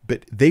abortion.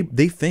 But they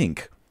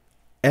think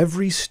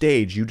every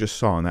stage you just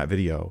saw in that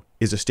video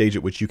is a stage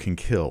at which you can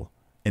kill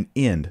and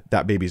end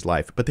that baby's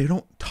life. But they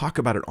don't talk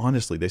about it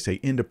honestly. They say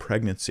end a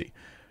pregnancy,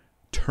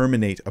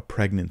 terminate a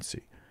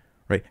pregnancy,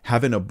 right?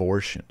 Have an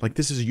abortion. Like,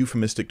 this is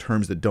euphemistic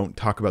terms that don't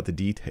talk about the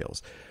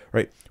details,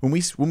 right? When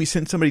we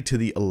send somebody to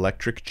the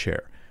electric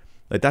chair,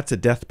 like, that's a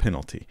death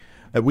penalty.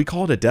 We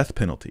call it a death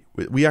penalty.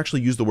 We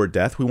actually use the word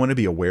death. We want to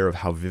be aware of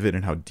how vivid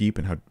and how deep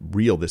and how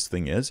real this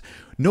thing is.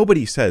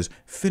 Nobody says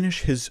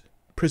finish his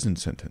prison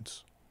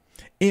sentence,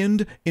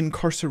 end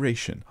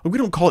incarceration. We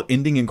don't call it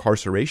ending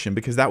incarceration,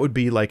 because that would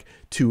be like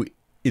to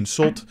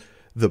insult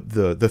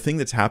the thing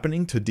that's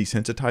happening, to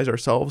desensitize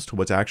ourselves to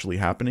what's actually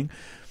happening.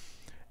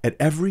 At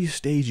every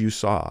stage you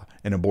saw,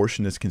 an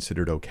abortion is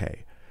considered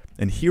okay.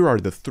 And here are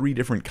the 3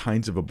 different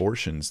kinds of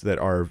abortions that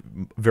are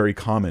very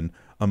common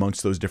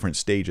amongst those different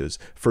stages: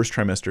 first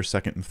trimester,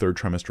 second and third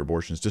trimester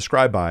abortions,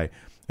 described by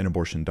an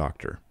abortion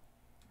doctor.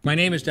 My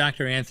name is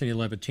Dr. Anthony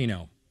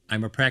Levatino.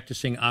 I'm a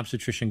practicing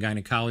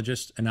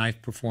obstetrician-gynecologist, and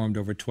I've performed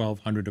over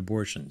 1,200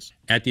 abortions.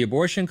 At the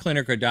abortion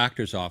clinic or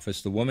doctor's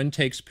office, the woman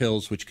takes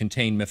pills which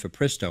contain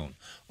mifepristone,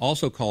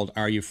 also called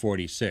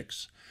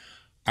RU46.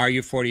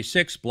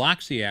 RU46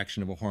 blocks the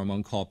action of a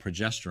hormone called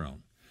progesterone.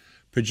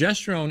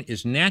 Progesterone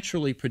is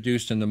naturally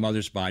produced in the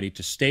mother's body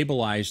to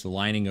stabilize the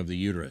lining of the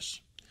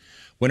uterus.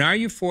 When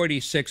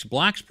RU46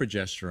 blocks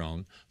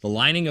progesterone, the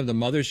lining of the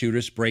mother's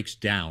uterus breaks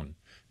down,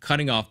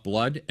 cutting off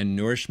blood and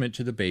nourishment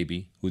to the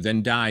baby, who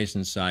then dies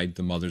inside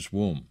the mother's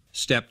womb.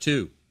 Step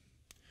 2.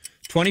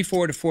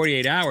 24 to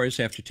 48 hours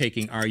after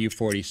taking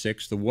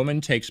RU46, the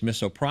woman takes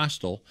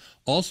misoprostol,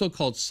 also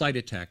called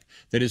Cytotec,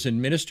 that is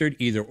administered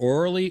either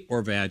orally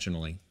or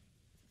vaginally.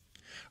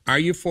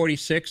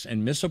 RU46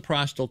 and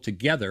misoprostol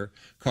together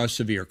cause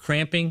severe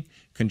cramping,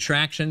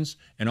 contractions,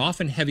 and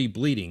often heavy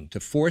bleeding to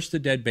force the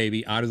dead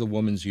baby out of the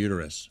woman's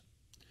uterus.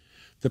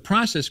 The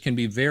process can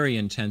be very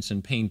intense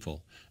and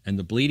painful, and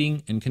the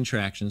bleeding and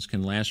contractions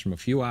can last from a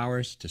few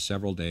hours to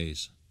several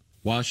days.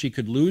 While she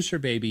could lose her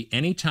baby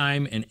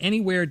anytime and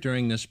anywhere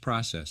during this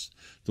process,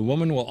 the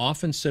woman will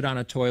often sit on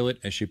a toilet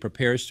as she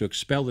prepares to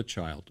expel the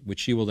child, which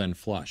she will then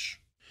flush.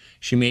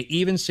 She may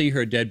even see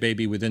her dead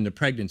baby within the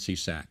pregnancy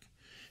sac.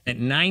 At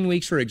 9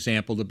 weeks, for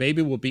example, the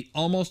baby will be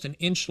almost an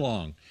inch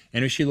long,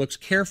 and if she looks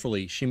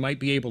carefully, she might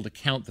be able to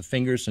count the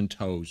fingers and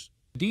toes.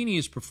 Dini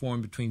is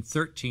performed between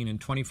 13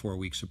 and 24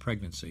 weeks of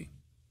pregnancy.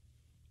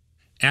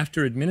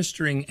 After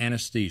administering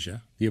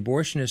anesthesia, the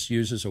abortionist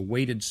uses a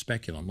weighted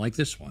speculum, like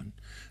this one,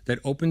 that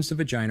opens the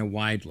vagina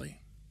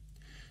widely.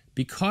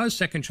 Because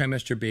second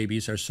trimester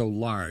babies are so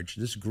large,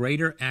 this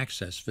greater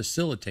access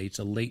facilitates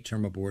a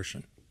late-term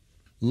abortion.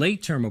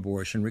 Late-term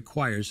abortion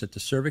requires that the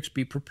cervix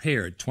be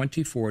prepared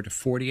 24 to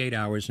 48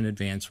 hours in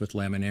advance with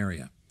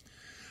laminaria.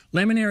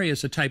 Laminaria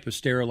is a type of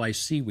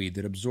sterilized seaweed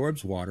that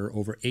absorbs water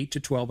over 8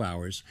 to 12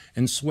 hours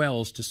and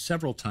swells to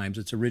several times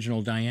its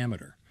original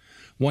diameter.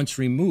 Once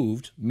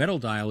removed, metal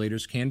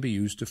dilators can be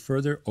used to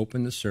further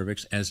open the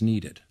cervix as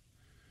needed.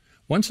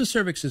 Once the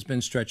cervix has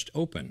been stretched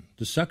open,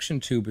 the suction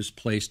tube is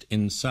placed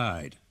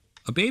inside.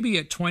 A baby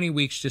at 20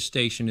 weeks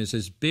gestation is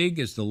as big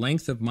as the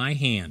length of my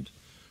hand,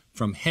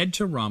 from head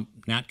to rump,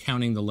 not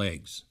counting the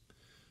legs.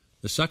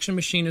 The suction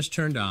machine is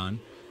turned on,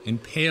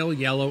 and pale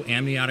yellow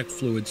amniotic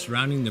fluid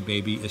surrounding the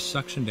baby is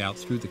suctioned out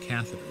through the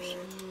catheters.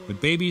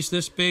 With babies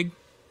this big,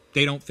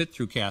 they don't fit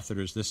through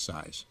catheters this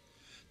size.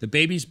 The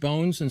baby's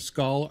bones and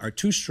skull are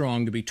too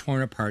strong to be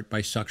torn apart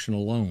by suction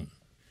alone.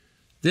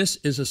 This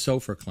is a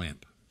Sofer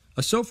clamp.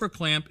 A Sofer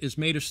clamp is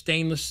made of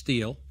stainless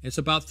steel. It's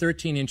about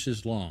 13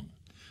 inches long.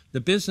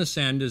 The business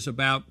end is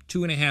about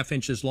 2.5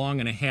 inches long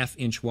and a 1/2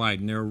 inch wide,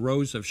 and there are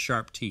rows of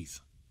sharp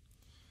teeth.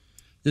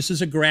 This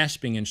is a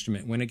grasping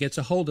instrument. When it gets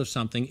a hold of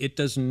something, it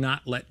does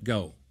not let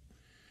go.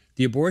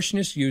 The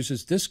abortionist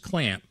uses this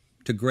clamp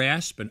to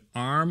grasp an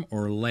arm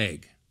or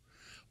leg.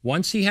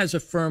 Once he has a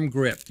firm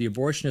grip, the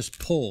abortionist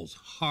pulls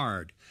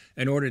hard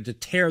in order to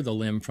tear the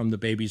limb from the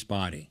baby's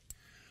body.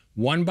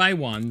 One by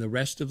one, the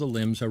rest of the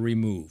limbs are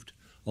removed,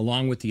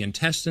 along with the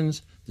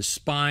intestines, the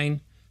spine,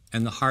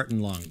 and the heart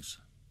and lungs.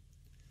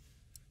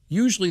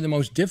 Usually the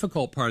most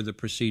difficult part of the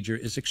procedure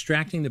is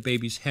extracting the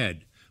baby's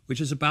head,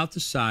 which is about the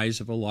size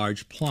of a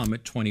large plum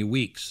at 20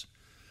 weeks.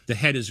 The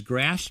head is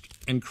grasped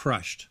and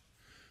crushed.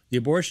 The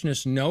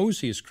abortionist knows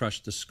he has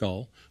crushed the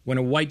skull when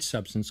a white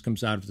substance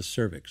comes out of the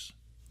cervix.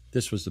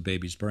 This was the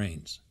baby's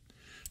brains.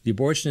 The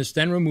abortionist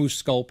then removes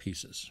skull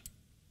pieces.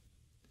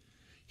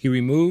 He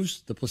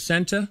removes the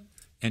placenta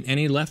and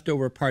any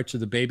leftover parts of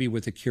the baby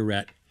with a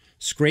curette,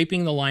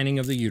 scraping the lining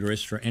of the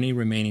uterus for any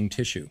remaining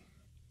tissue.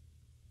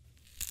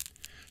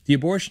 The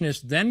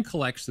abortionist then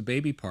collects the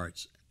baby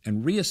parts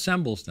and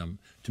reassembles them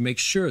to make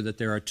sure that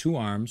there are 2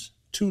 arms,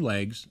 2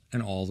 legs,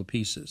 and all the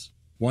pieces.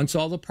 Once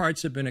all the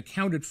parts have been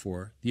accounted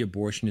for, the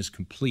abortion is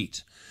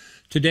complete.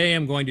 Today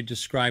I'm going to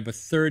describe a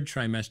third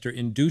trimester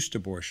induced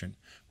abortion,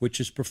 which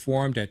is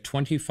performed at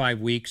 25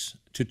 weeks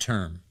to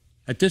term.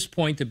 At this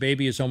point, the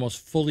baby is almost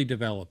fully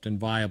developed and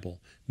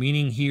viable,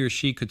 meaning he or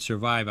she could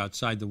survive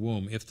outside the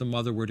womb if the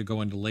mother were to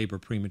go into labor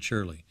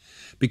prematurely.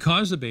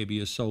 Because the baby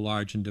is so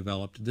large and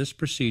developed, this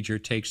procedure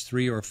takes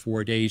 3 or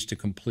 4 days to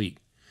complete.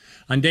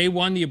 On day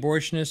 1, the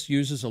abortionist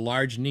uses a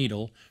large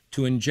needle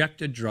to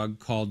inject a drug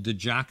called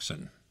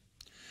digoxin.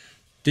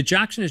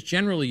 Digoxin is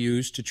generally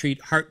used to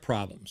treat heart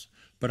problems,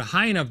 but a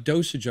high enough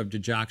dosage of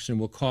digoxin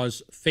will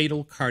cause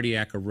fatal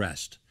cardiac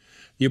arrest.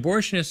 The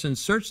abortionist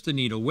inserts the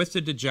needle with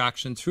the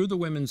digoxin through the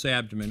woman's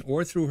abdomen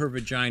or through her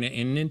vagina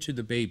and into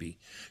the baby,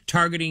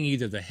 targeting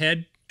either the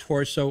head,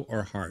 torso,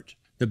 or heart.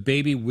 The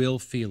baby will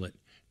feel it.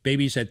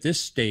 Babies at this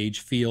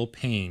stage feel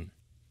pain.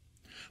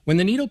 When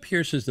the needle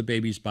pierces the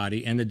baby's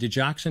body and the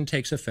digoxin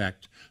takes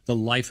effect, the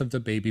life of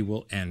the baby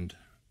will end.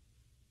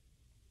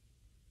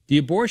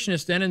 The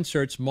abortionist then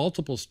inserts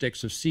multiple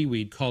sticks of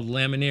seaweed called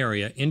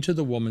laminaria into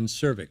the woman's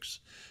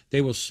cervix.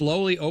 They will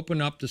slowly open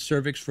up the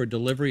cervix for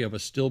delivery of a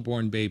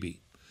stillborn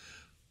baby.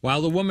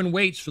 While the woman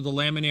waits for the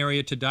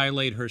laminaria to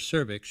dilate her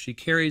cervix, she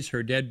carries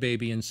her dead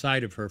baby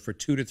inside of her for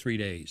 2 to 3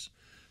 days.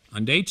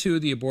 On day 2,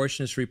 the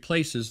abortionist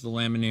replaces the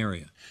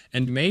laminaria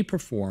and may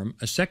perform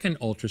a second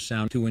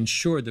ultrasound to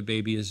ensure the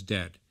baby is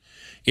dead.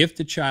 If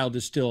the child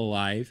is still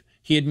alive,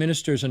 he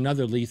administers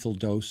another lethal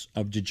dose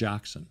of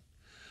digoxin.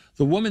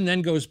 The woman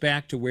then goes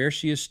back to where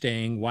she is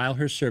staying while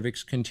her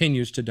cervix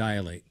continues to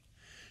dilate.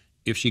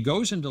 If she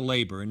goes into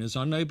labor and is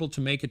unable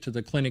to make it to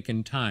the clinic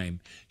in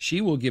time,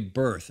 she will give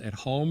birth at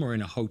home or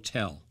in a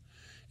hotel.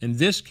 In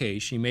this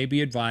case, she may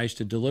be advised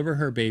to deliver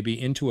her baby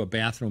into a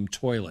bathroom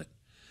toilet.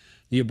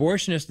 The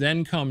abortionist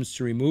then comes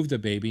to remove the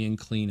baby and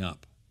clean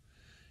up.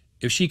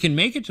 If she can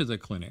make it to the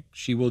clinic,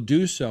 she will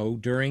do so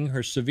during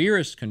her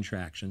severest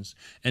contractions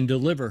and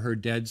deliver her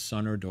dead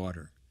son or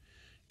daughter.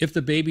 If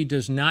the baby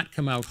does not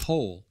come out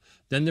whole,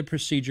 then the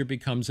procedure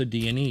becomes a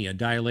D&E, a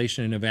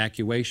dilation and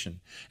evacuation,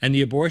 and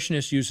the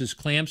abortionist uses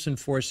clamps and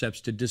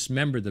forceps to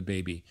dismember the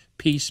baby,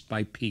 piece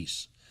by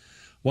piece.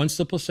 Once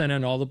the placenta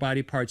and all the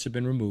body parts have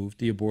been removed,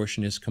 the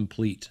abortion is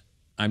complete.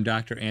 I'm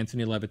Dr.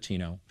 Anthony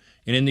Levatino,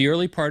 and in the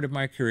early part of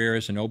my career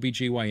as an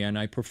OBGYN,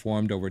 I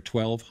performed over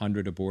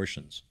 1,200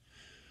 abortions.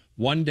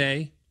 One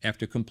day,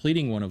 after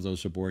completing one of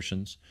those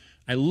abortions,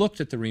 I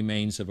looked at the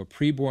remains of a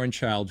preborn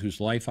child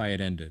whose life I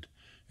had ended,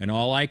 and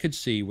all I could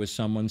see was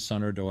someone's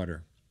son or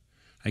daughter.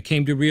 I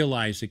came to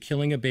realize that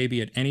killing a baby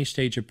at any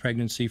stage of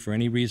pregnancy for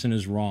any reason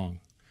is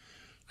wrong.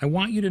 I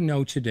want you to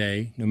know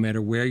today, no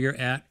matter where you're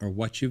at or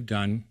what you've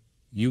done,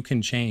 you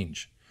can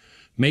change.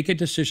 Make a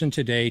decision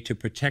today to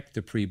protect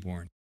the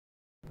preborn.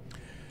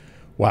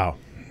 Wow.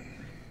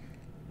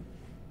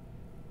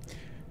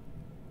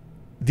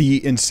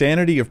 The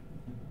insanity of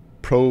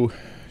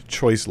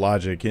pro-choice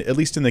logic, at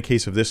least in the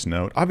case of this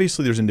note,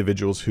 obviously there's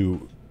individuals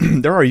who,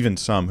 there are even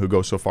some who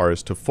go so far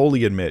as to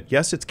fully admit,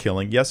 yes, it's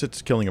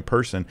killing a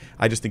person,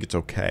 I just think it's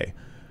okay.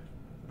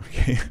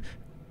 Okay.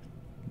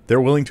 They're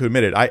willing to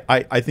admit it.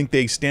 I think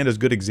they stand as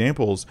good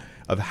examples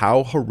of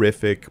how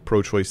horrific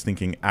pro-choice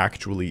thinking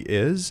actually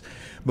is,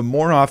 but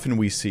more often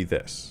we see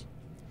this.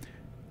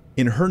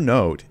 In her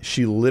note,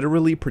 she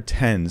literally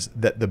pretends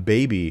that the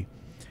baby,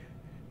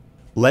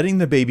 letting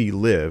the baby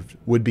live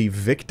would be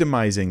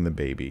victimizing the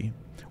baby,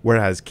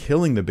 whereas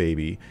killing the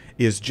baby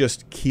is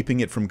just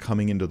keeping it from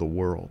coming into the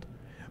world.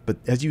 But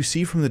as you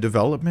see from the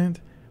development,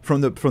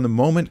 from the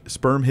moment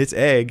sperm hits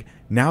egg,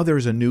 now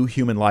there's a new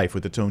human life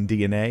with its own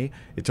DNA,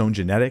 its own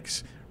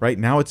genetics, right?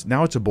 Now it's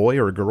a boy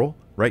or a girl,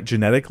 right?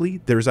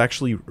 Genetically, there's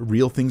actually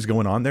real things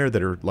going on there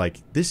that are like,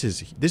 this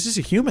is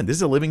a human, this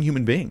is a living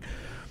human being.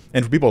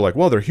 And for people are like,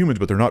 well, they're humans,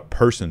 but they're not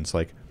persons.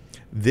 Like,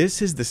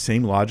 this is the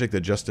same logic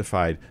that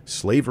justified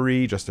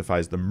slavery,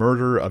 justifies the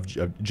murder of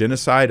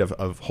genocide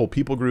of whole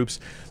people groups.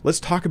 Let's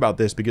talk about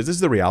this because this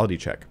is the reality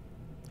check.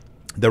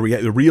 The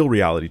real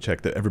reality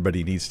check that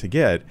everybody needs to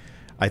get,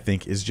 I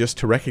think, is just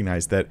to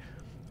recognize that,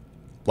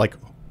 like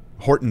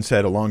Horton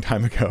said a long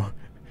time ago,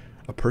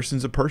 a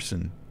person's a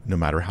person, no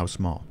matter how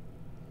small.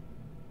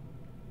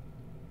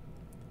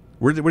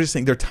 We're just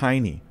saying they're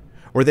tiny,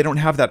 or they don't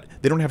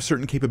have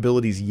certain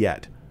capabilities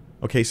yet.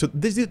 Okay, so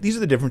these are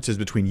the differences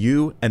between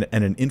you and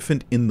an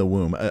infant in the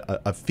womb,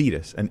 a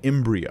fetus, an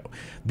embryo.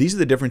 These are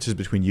the differences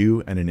between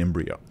you and an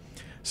embryo.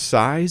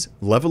 Size,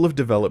 level of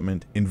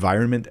development,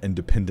 environment, and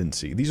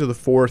dependency. These are the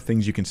 4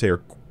 things you can say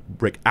are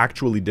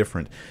actually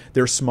different.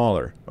 They're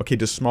smaller. Okay,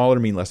 does smaller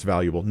mean less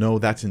valuable? No,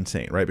 that's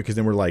insane, right? Because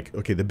then we're like,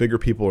 okay, the bigger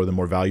people are the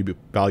more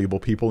valuable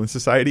people in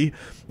society.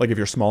 Like, if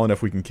you're small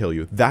enough, we can kill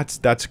you. That's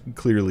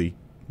clearly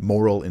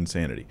moral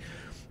insanity.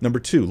 Number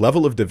 2,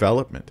 level of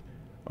development.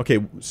 Okay,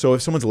 so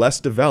if someone's less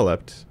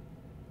developed,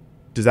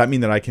 does that mean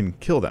that I can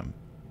kill them?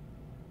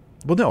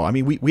 Well, no. I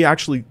mean, we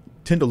actually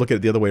tend to look at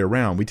it the other way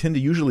around. We tend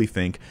to usually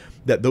think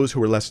that those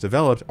who are less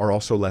developed are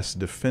also less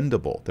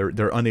defendable.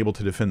 They're unable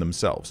to defend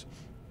themselves.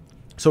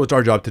 So it's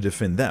our job to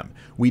defend them.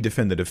 We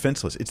defend the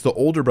defenseless. It's the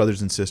older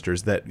brothers and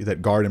sisters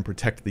that guard and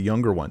protect the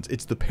younger ones.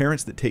 It's the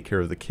parents that take care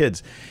of the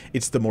kids.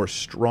 It's the more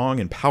strong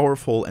and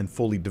powerful and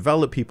fully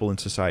developed people in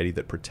society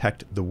that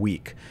protect the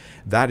weak.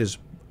 That is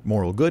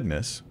moral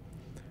goodness.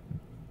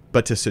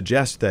 But to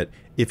suggest that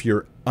if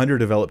you're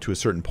underdeveloped to a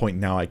certain point,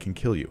 now I can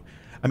kill you.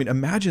 I mean,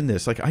 imagine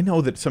this. Like, I know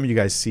that some of you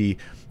guys see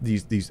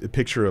a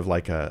picture of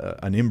like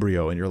an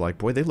embryo and you're like,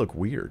 boy, they look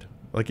weird.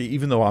 Like,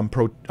 even though I'm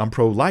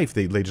pro-life,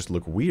 they just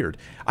look weird.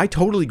 I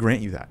totally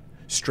grant you that.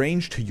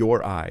 Strange to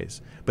your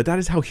eyes. But that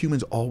is how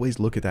humans always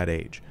look at that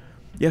age.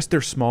 Yes, they're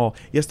small.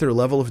 Yes, their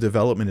level of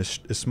development is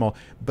small.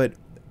 But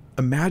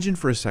imagine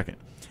for a second,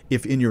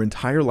 if in your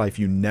entire life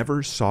you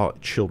never saw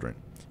children,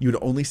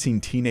 you'd only seen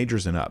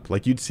teenagers and up.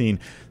 Like, you'd seen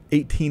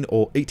 18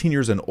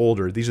 years and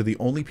older. These are the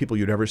only people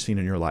you'd ever seen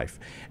in your life.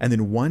 And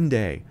then one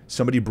day,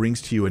 somebody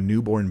brings to you a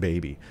newborn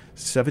baby,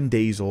 7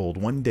 days old,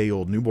 1 day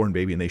old newborn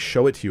baby, and they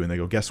show it to you and they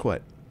go, guess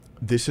what?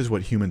 This is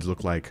what humans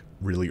look like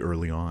really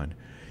early on.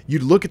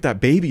 You'd look at that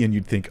baby and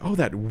you'd think, oh,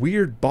 that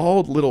weird,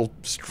 bald, little,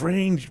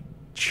 strange,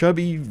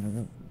 chubby,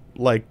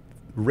 like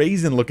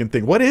raisin looking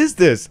thing. What is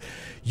this?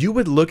 You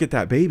would look at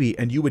that baby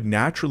and you would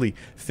naturally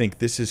think,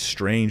 this is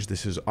strange,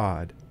 this is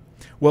odd.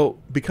 Well,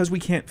 because we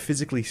can't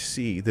physically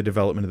see the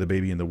development of the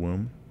baby in the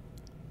womb,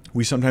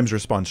 we sometimes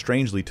respond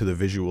strangely to the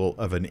visual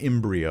of an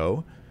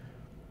embryo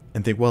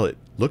and think, well, it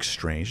looks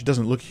strange. It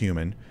doesn't look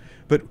human.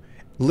 But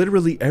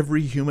literally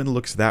every human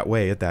looks that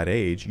way at that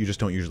age. You just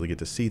don't usually get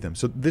to see them.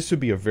 So this would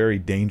be a very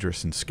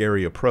dangerous and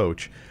scary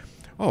approach.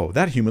 Oh,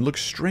 that human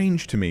looks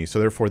strange to me, so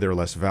therefore they're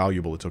less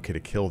valuable. It's okay to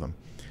kill them.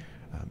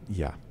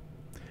 Yeah.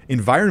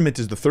 Environment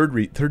is the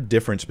third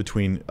difference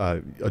between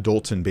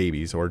adults and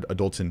babies, or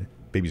adults and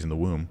babies in the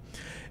womb.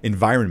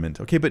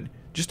 Environment. Okay, but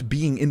just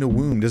being in the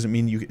womb doesn't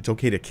mean it's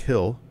okay to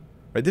kill.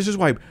 Right? This is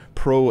why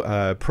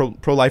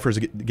pro-lifers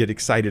get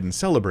excited and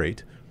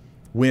celebrate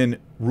when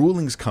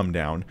rulings come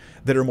down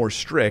that are more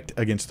strict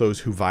against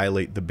those who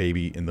violate the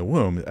baby in the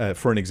womb.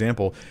 For an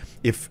example,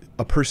 if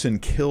a person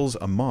kills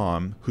a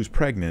mom who's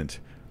pregnant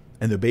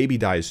and the baby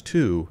dies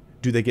too,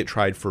 do they get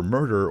tried for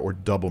murder or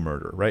double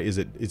murder, right? Is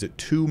it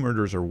 2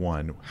 murders or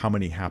 1? How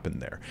many happen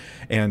there?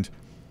 And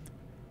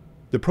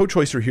the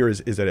pro-choicer here is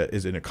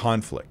in a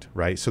conflict,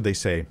 right? So they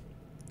say,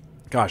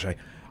 gosh,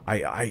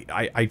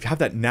 I have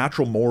that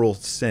natural moral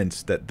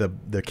sense that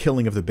the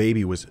killing of the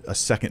baby was a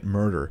second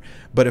murder.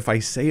 But if I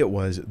say it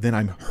was, then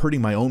I'm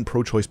hurting my own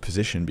pro-choice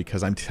position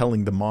because I'm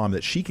telling the mom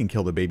that she can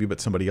kill the baby,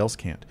 but somebody else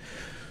can't.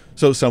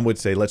 So some would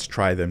say, let's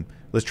try it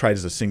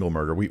as a single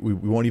murder. We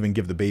won't even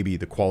give the baby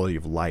the quality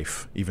of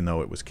life, even though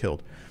it was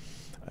killed.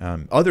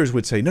 Others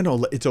would say,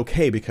 no, it's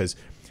okay because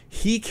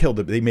he killed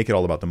they make it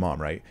all about the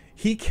mom, right?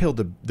 He killed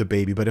the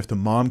baby, but if the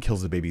mom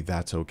kills the baby,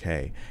 that's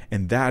okay.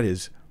 And that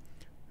is,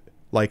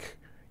 like,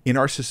 in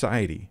our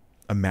society,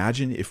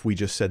 imagine if we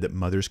just said that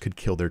mothers could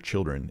kill their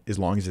children as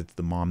long as it's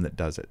the mom that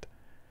does it.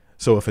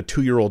 So if a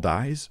 2-year-old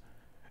dies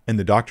and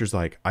the doctor's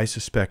like, I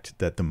suspect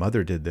that the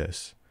mother did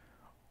this,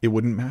 it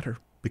wouldn't matter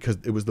because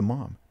it was the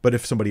mom. But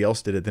if somebody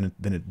else did it,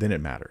 then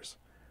it matters.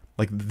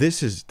 Like,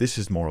 this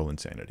is moral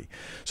insanity.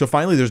 So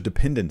finally, there's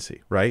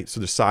dependency, right? So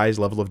the size,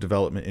 level of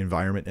development,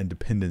 environment, and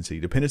dependency.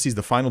 Dependency is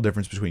the final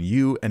difference between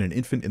you and an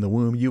infant in the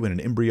womb, you and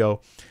an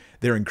embryo.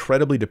 They're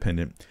incredibly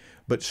dependent,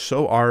 but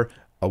so are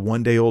a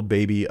 1-day-old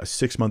baby, a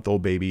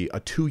 6-month-old baby,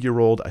 a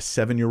 2-year-old, a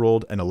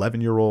 7-year-old, an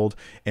 11-year-old,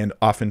 and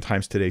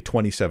oftentimes today,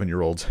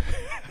 27-year-olds.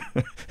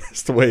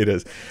 That's the way it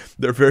is.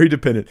 They're very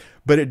dependent,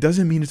 but it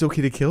doesn't mean it's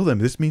okay to kill them.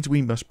 This means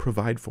we must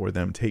provide for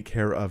them, take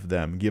care of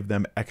them, give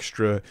them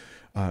extra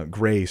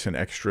grace and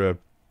extra,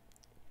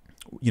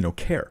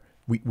 care.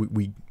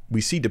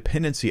 We see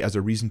dependency as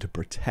a reason to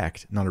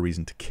protect, not a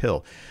reason to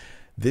kill.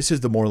 This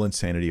is the moral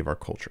insanity of our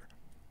culture.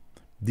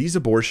 These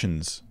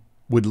abortions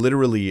would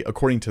literally,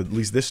 according to at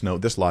least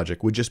this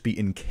logic, would just be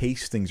in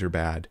case things are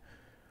bad.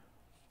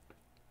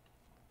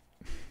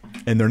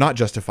 And they're not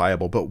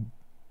justifiable, but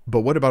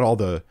what about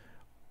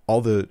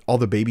all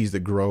the babies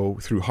that grow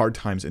through hard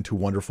times into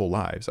wonderful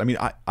lives? I mean,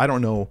 I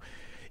don't know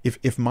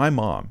if my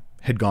mom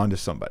had gone to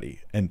somebody,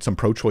 and some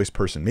pro-choice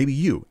person, maybe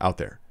you out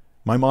there,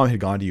 my mom had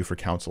gone to you for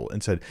counsel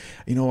and said,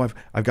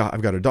 I've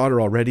got a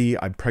daughter already.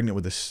 I'm pregnant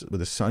with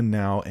a son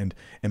now, and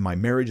my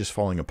marriage is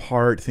falling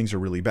apart. Things are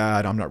really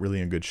bad. I'm not really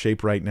in good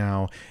shape right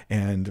now,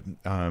 and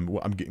I'm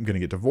going to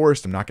get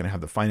divorced. I'm not going to have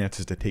the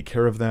finances to take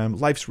care of them.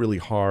 Life's really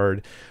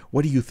hard.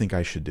 What do you think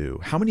I should do?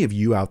 How many of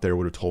you out there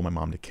would have told my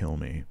mom to kill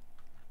me?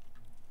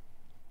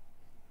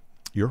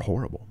 You're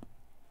horrible.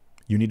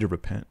 You need to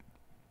repent.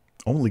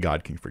 Only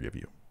God can forgive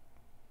you,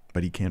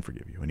 but He can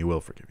forgive you, and He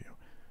will forgive you.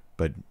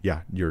 But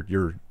yeah,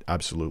 you're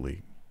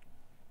absolutely,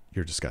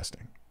 you're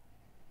disgusting.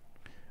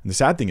 And the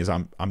sad thing is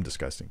I'm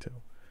disgusting too.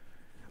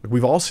 Like,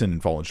 we've all sinned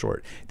and fallen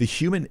short. The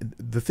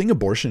thing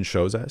abortion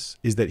shows us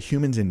is that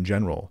humans in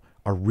general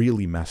are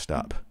really messed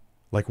up.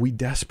 Like, we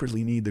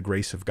desperately need the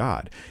grace of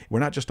God. We're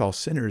not just all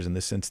sinners in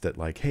the sense that,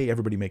 like, hey,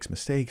 everybody makes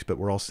mistakes, but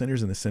we're all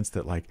sinners in the sense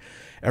that, like,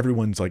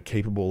 everyone's, like,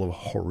 capable of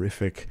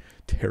horrific,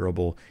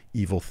 terrible,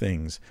 evil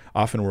things.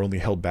 Often we're only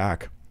held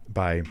back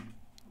by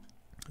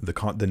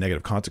the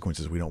negative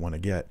consequences we don't want to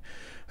get.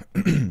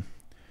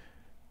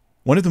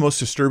 One of the most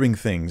disturbing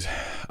things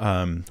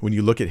when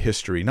you look at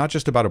history, not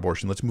just about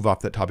abortion, let's move off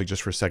that topic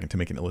just for a second to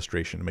make an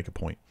illustration, to make a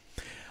point.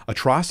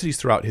 Atrocities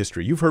throughout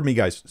history. You've heard me,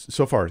 guys,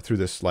 so far through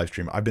this live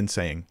stream. I've been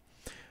saying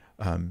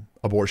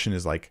abortion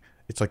is like,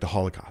 it's like the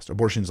Holocaust.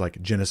 Abortion's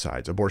like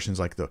genocides. Abortion's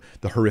like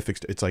the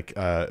horrific. It's like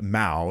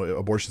Mao.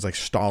 Abortion's like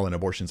Stalin.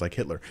 Abortion's like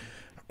Hitler.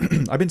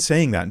 I've been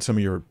saying that, and some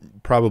of you are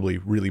probably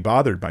really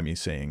bothered by me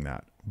saying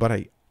that. But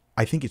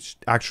I think it's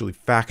actually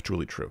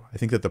factually true. I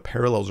think that the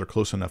parallels are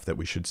close enough that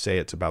we should say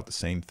it's about the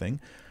same thing.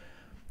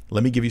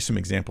 Let me give you some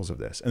examples of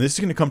this. And this is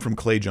going to come from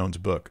Clay Jones'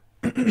 book.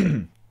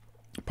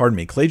 Pardon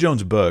me. Clay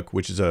Jones' book,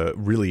 which is a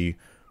really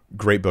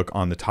great book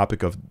on the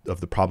topic of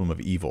the problem of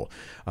evil.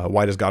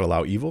 Why does God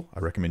allow evil? I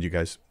recommend you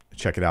guys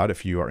check it out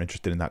if you are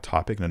interested in that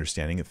topic and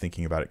understanding and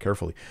thinking about it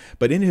carefully.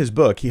 But in his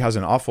book, he has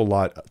an awful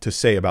lot to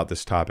say about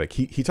this topic.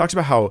 He talks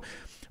about how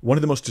one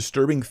of the most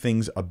disturbing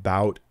things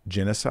about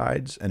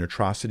genocides and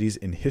atrocities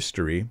in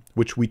history,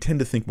 which we tend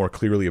to think more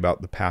clearly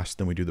about the past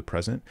than we do the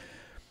present,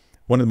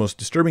 one of the most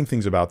disturbing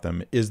things about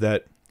them is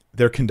that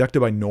they're conducted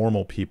by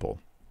normal people.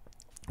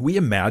 We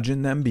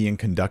imagine them being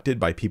conducted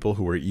by people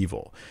who are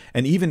evil.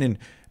 And even in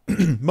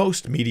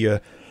most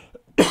media,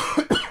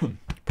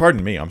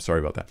 pardon me, I'm sorry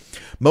about that.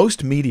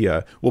 Most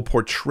media will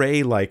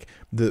portray like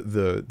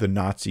the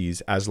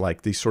Nazis as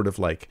like these sort of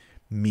like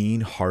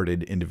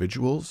mean-hearted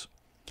individuals.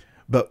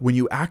 But when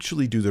you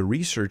actually do the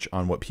research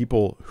on what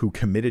people who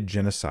committed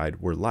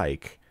genocide were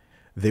like,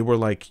 they were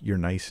like your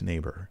nice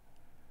neighbor,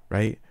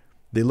 right?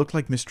 They looked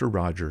like Mr.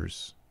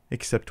 Rogers,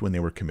 except when they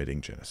were committing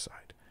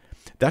genocide.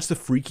 That's the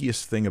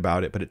freakiest thing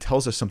about it, but it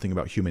tells us something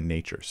about human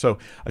nature. So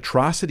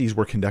atrocities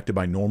were conducted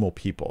by normal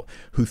people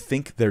who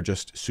think they're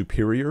just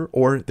superior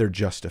or they're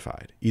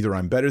justified. Either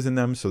I'm better than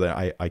them so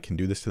that I can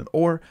do this to them,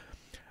 or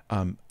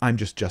I'm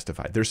just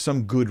justified. There's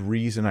some good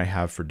reason I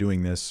have for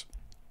doing this.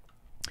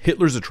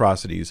 Hitler's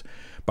atrocities,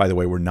 by the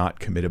way, were not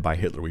committed by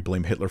Hitler. We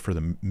blame Hitler for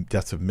the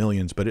deaths of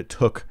millions, but it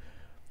took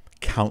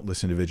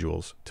countless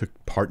individuals to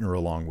partner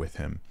along with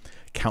him,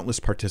 countless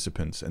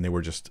participants, and they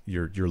were just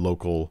your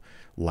local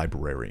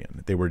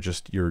librarian. They were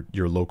just your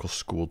local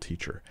school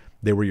teacher.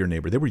 They were your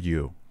neighbor. They were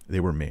you. They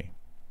were me.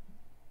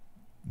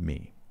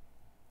 Me.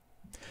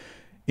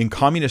 In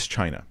communist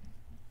China,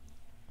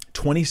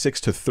 26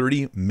 to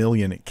 30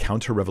 million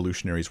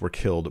counter-revolutionaries were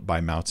killed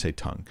by Mao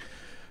Zedong.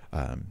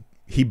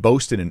 He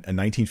boasted in a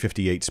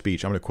 1958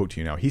 speech, I'm going to quote to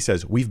you now. He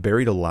says, "We've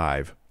buried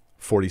alive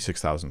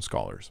 46,000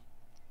 scholars."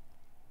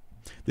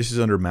 This is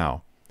under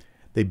Mao.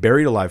 They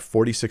buried alive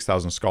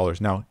 46,000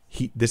 scholars. Now,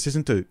 this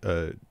isn't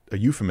a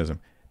euphemism.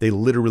 They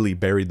literally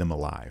buried them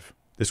alive.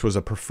 This was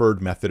a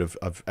preferred method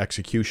of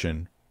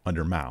execution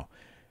under Mao.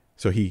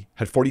 So he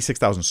had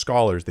 46,000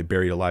 scholars they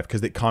buried alive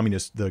because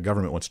the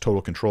government wants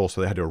total control, so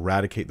they had to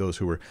eradicate those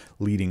who were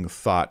leading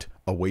thought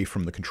away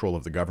from the control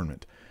of the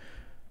government.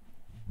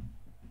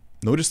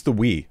 Notice the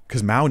we,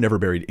 because Mao never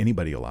buried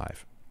anybody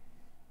alive.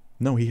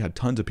 No, he had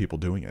tons of people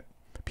doing it.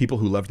 People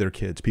who loved their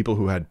kids, people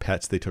who had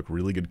pets they took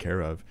really good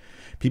care of,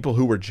 people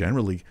who were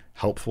generally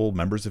helpful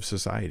members of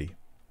society.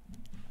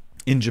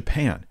 In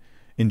Japan,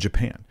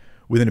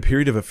 within a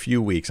period of a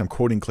few weeks, I'm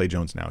quoting Clay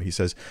Jones now, he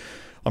says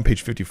on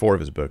page 54 of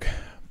his book,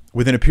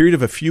 within a period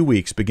of a few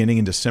weeks beginning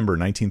in December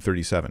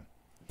 1937,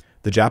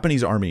 the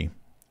Japanese army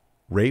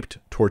raped,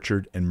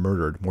 tortured, and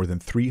murdered more than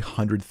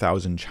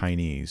 300,000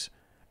 Chinese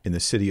in the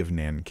city of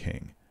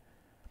Nanking.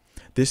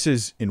 This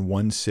is in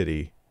one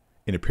city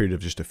in a period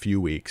of just a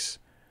few weeks.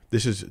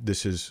 This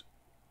is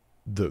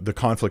the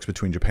conflicts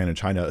between Japan and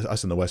China.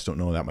 Us in the West don't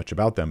know that much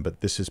about them,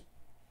 but this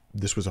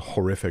was a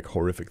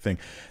horrific thing.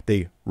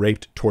 They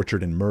raped,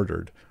 tortured, and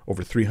murdered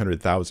over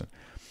 300,000.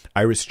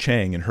 Iris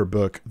Chang, in her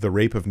book, The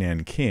Rape of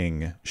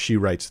Nanking, she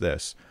writes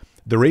this: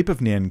 "The rape of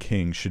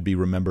Nanking should be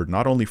remembered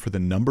not only for the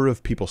number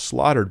of people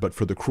slaughtered, but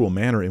for the cruel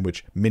manner in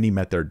which many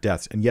met their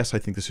deaths." And yes, I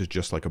think this is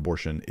just like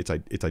abortion. It's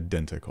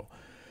identical.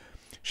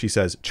 She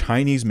says,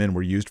 "Chinese men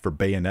were used for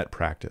bayonet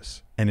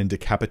practice and in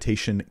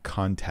decapitation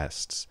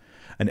contests.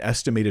 An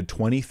estimated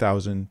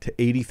 20,000 to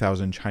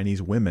 80,000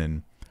 Chinese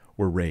women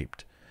were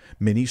raped.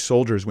 Many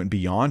soldiers went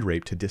beyond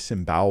rape to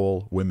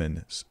disembowel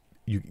women."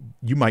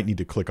 You might need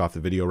to click off the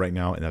video right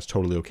now, and that's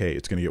totally okay.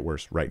 It's going to get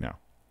worse right now.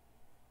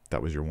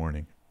 That was your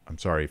warning. I'm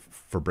sorry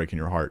for breaking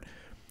your heart.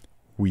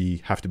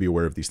 We have to be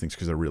aware of these things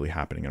because they're really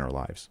happening in our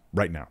lives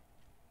right now.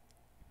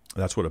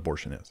 That's what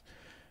abortion is.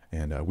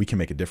 And we can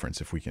make a difference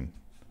if we can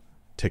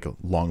take a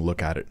long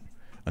look at it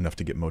enough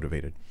to get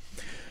motivated.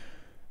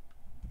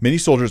 Many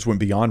soldiers went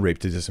beyond rape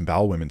to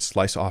disembowel women,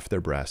 slice off their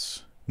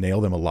breasts,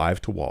 nail them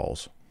alive to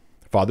walls.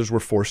 Fathers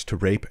were forced to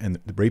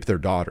rape their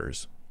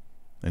daughters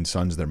and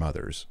sons their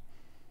mothers.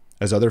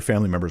 As other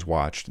family members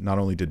watched, not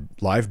only did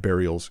live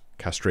burials,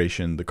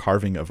 castration, the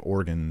carving of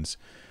organs,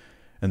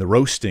 and the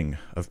roasting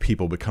of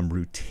people become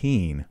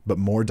routine, but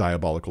more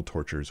diabolical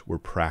tortures were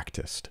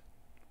practiced.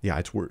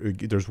 Yeah,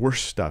 there's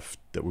worse stuff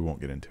that we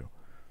won't get into.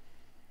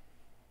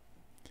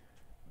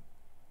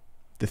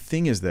 The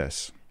thing is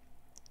this.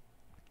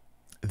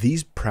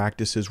 these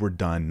practices were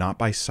done not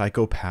by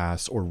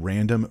psychopaths or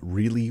random,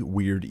 really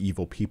weird,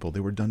 evil people. They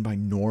were done by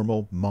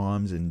normal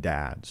moms and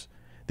dads.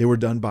 They were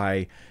done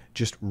by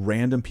just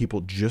random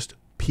people, just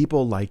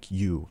people like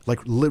you. Like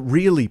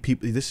really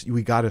people,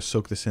 we got to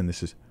soak this in.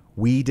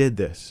 We did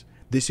this.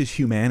 This is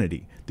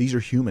humanity. These are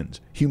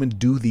humans. Humans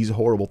do these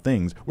horrible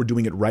things. We're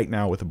doing it right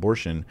now with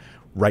abortion,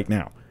 right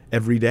now,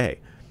 every day.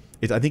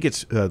 I think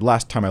it's,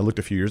 last time I looked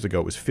a few years ago,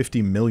 it was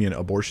 50 million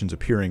abortions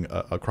appearing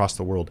across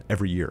the world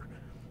every year.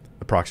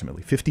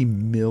 Approximately 50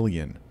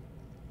 million.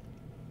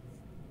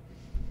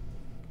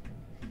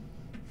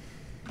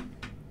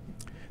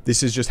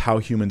 This is just how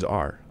humans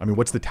are. I mean,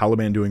 what's the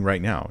Taliban doing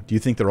right now? Do you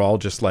think they're all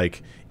just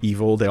like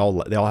evil? They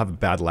all have a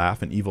bad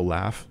laugh, an evil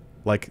laugh.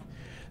 Like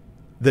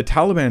the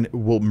Taliban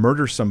will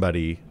murder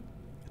somebody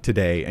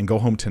today and go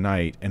home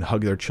tonight and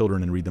hug their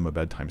children and read them a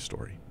bedtime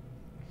story.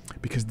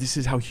 Because this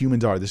is how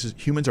humans are.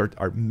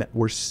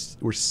 We're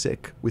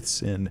sick with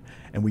sin,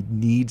 and we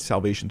need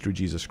salvation through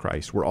Jesus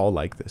Christ. We're all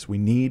like this. We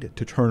need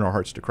to turn our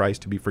hearts to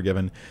Christ to be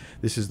forgiven.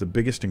 This is the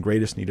biggest and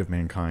greatest need of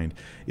mankind,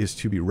 is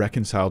to be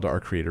reconciled to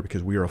our Creator,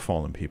 because we are a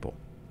fallen people.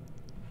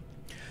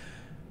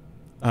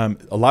 A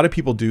lot of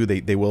people do.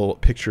 They will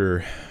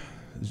picture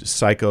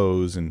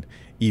psychos and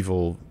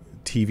evil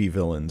TV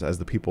villains as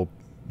the people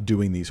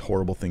doing these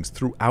horrible things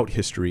throughout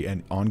history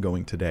and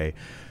ongoing today.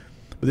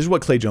 But this is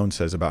what Clay Jones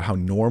says about how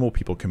normal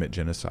people commit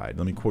genocide.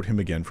 Let me quote him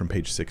again from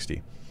page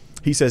 60.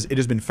 He says, "It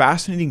has been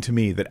fascinating to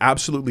me that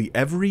absolutely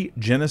every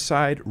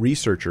genocide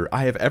researcher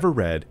I have ever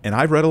read, and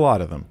I've read a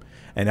lot of them,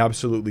 and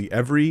absolutely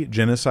every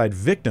genocide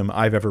victim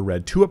I've ever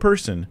read to a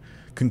person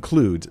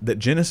concludes that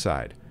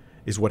genocide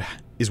is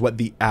what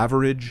the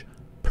average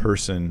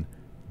person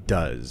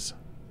does."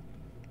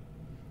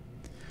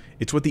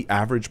 It's what the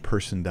average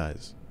person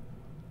does.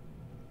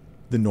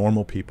 The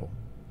normal people.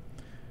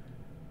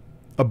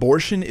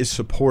 Abortion is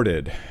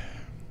supported.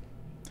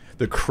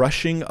 The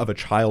crushing of a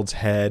child's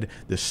head,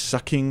 the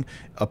sucking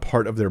a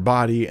part of their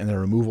body and the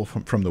removal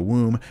from the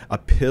womb, a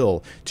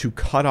pill to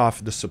cut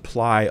off the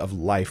supply of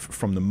life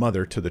from the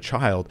mother to the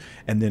child,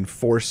 and then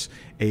force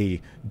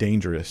a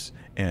dangerous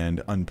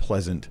and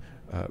unpleasant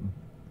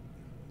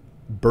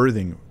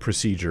birthing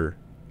procedure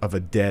of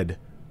a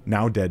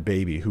now dead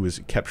baby who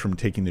is kept from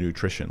taking the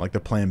nutrition, like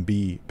the Plan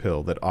B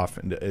pill that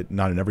often,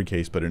 not in every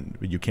case, but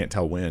you can't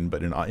tell when,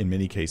 but in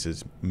many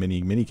cases,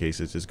 many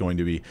cases, is going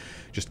to be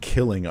just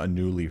killing a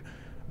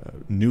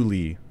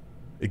newly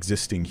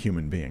existing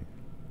human being.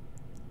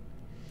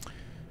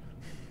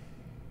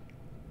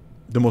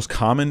 The most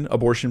common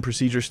abortion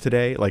procedures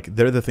today, like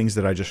they're the things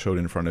that I just showed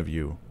in front of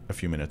you a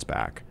few minutes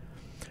back.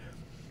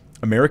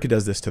 America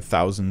does this to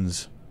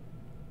thousands,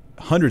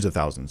 hundreds of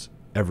thousands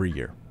every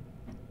year.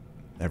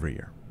 Every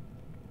year.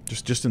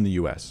 Just in the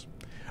U.S.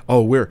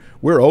 Oh, we're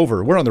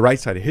on the right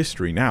side of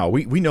history now.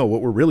 We know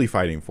what we're really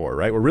fighting for,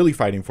 right? We're really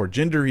fighting for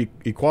gender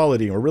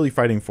equality, and we're really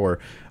fighting for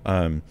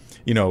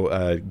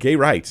gay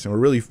rights, and we're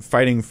really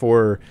fighting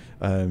for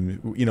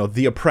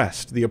the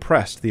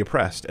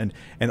oppressed,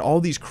 and all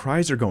these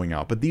cries are going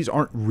out, but these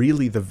aren't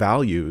really the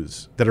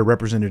values that are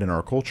represented in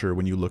our culture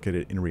when you look at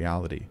it in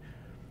reality.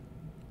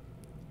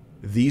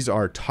 These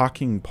are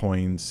talking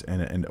points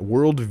and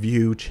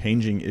worldview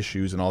changing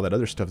issues and all that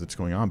other stuff that's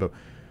going on.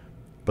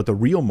 But the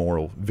real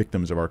moral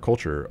victims of our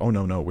culture, oh,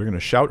 no, we're going to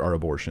shout our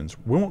abortions.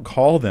 We won't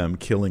call them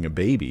killing a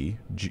baby.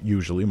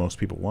 Usually, most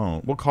people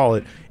won't. We'll call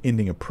it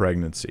ending a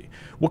pregnancy.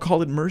 We'll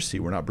call it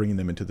mercy. We're not bringing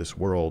them into this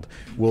world.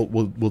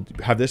 We'll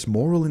have this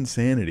moral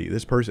insanity.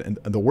 This person,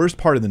 and the worst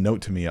part of the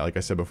note to me, like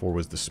I said before,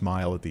 was the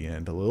smile at the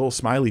end. A little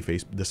smiley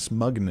face, the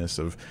smugness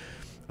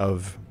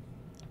of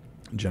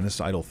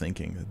genocidal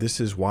thinking. This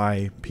is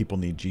why people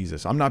need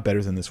Jesus. I'm not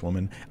better than this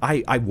woman.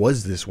 I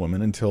was this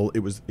woman until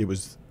it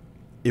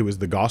was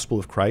the gospel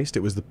of Christ. It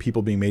was the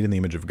people being made in the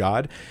image of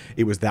God.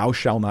 It was thou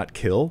shalt not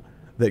kill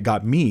that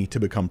got me to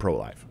become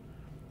pro-life,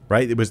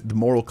 right? It was the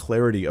moral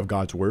clarity of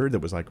God's word that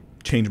was like,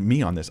 change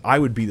me on this. I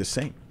would be the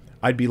same.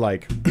 I'd be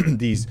like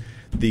these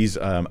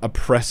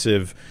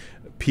oppressive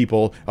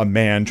people, a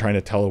man trying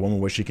to tell a woman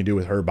what she can do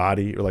with her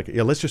body. Or like,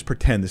 yeah, let's just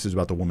pretend this is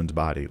about the woman's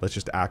body. Let's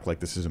just act like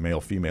this is a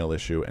male-female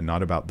issue and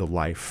not about the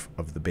life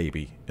of the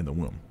baby in the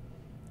womb.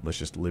 Let's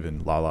just live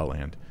in la la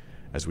land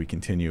as we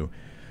continue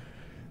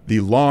the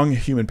long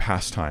human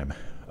pastime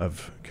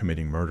of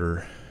committing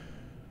murder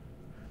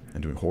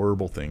and doing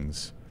horrible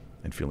things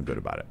and feeling good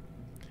about it.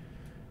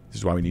 This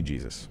is why we need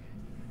Jesus.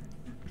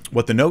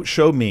 What the note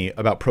showed me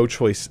about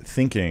pro-choice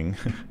thinking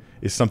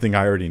is something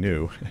I already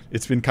knew.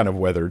 It's been kind of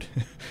weathered,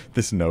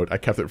 this note. I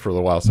kept it for a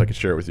little while so I could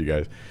share it with you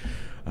guys.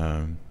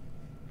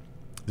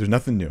 There's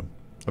nothing new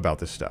about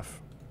this stuff.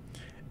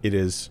 It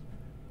is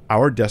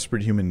our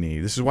desperate human need.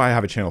 This is why I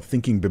have a channel,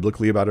 Thinking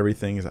Biblically About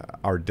Everything. Is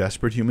our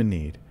desperate human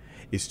need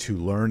is to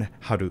learn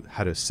how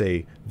to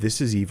say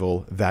this is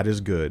evil, that is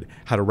good,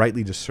 how to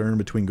rightly discern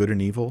between good and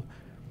evil,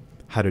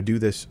 how to do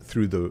this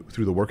through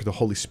the work of the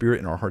Holy Spirit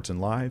in our hearts and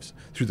lives,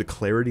 through the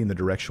clarity and the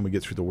direction we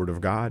get through the Word of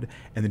God,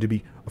 and then to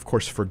be, of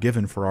course,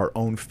 forgiven for our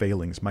own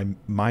failings.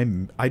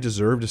 I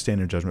deserve to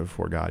stand in judgment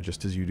before God,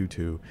 just as you do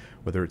too,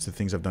 whether it's the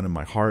things I've done in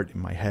my heart,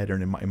 in my head, or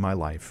in my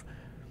life.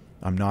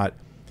 I'm not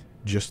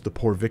just the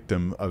poor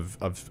victim of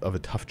a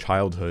tough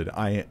childhood.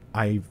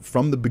 I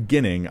from the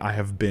beginning, I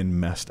have been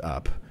messed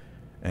up,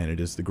 and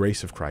it is the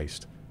grace of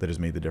Christ that has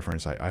made the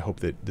difference. I hope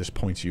that this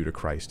points you to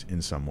Christ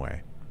in some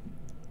way.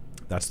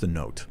 That's the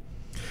note.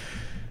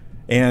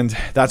 And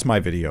that's my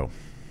video.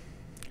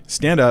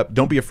 Stand up.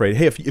 Don't be afraid.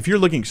 Hey, if you're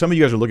looking, some of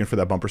you guys are looking for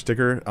that bumper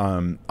sticker.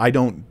 I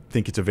don't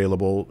think it's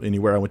available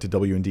anywhere. I went to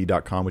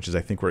wnd.com, which is,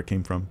 I think, where it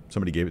came from.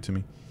 Somebody gave it to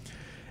me.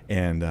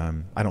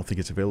 And I don't think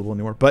it's available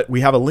anywhere. But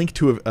we have a link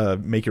to a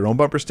make your own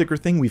bumper sticker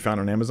thing we found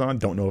on Amazon.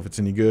 Don't know if it's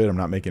any good. I'm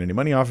not making any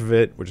money off of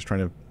it. We're just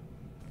trying to,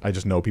 I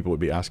just know people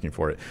would be asking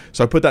for it.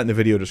 So I put that in the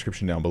video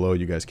description down below.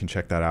 You guys can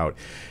check that out.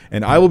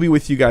 And I will be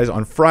with you guys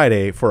on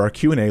Friday for our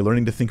Q&A,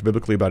 learning to think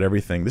biblically about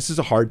everything. This is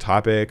a hard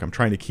topic. I'm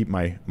trying to keep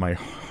my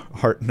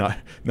heart not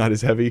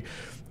as heavy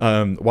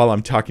while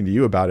I'm talking to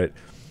you about it.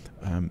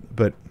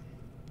 But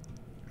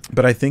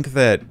I think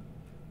that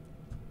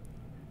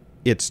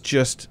it's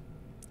just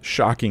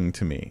shocking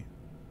to me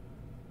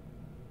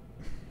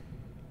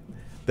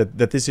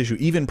that this issue,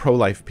 even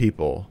pro-life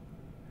people,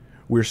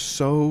 we're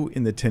so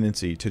in the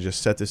tendency to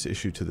just set this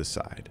issue to the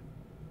side.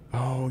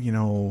 Oh, you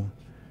know,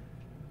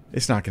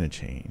 it's not going to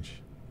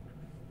change.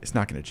 It's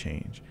not going to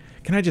change.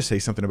 Can I just say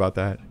something about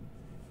that?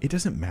 It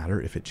doesn't matter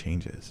if it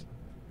changes.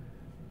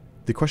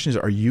 The question is,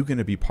 are you going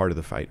to be part of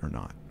the fight or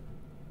not?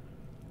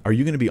 Are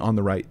you going to be on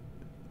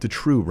the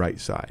true right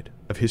side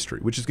of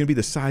history, which is going to be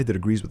the side that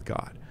agrees with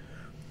God?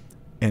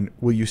 And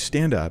will you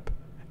stand up,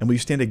 and will you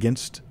stand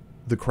against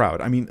the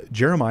crowd? I mean,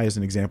 Jeremiah is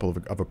an example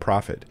of a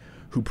prophet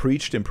who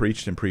preached and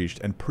preached and preached,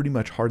 and pretty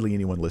much hardly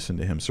anyone listened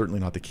to him, certainly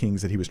not the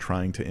kings that he was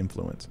trying to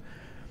influence.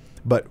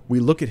 But we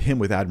look at him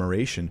with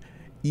admiration,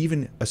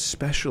 even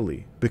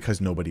especially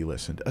because nobody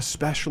listened,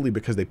 especially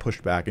because they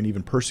pushed back and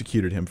even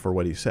persecuted him for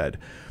what he said.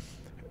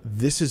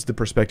 This is the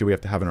perspective we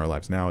have to have in our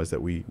lives now, is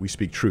that we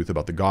speak truth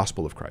about the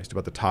gospel of Christ,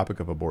 about the topic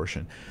of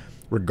abortion,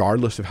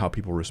 regardless of how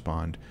people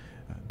respond,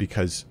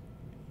 because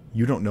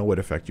you don't know what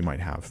effect you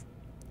might have.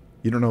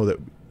 You don't know that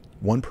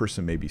one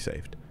person may be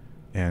saved.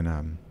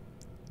 And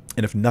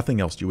if nothing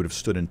else, you would have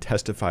stood and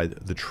testified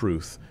the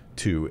truth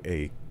to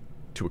a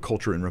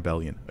culture in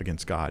rebellion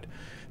against God,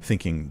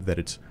 thinking that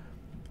it's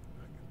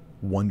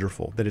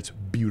wonderful, that it's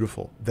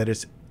beautiful, that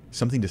it's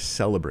something to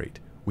celebrate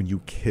when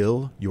you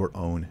kill your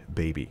own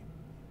baby.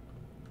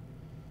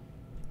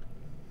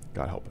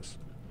 God help us.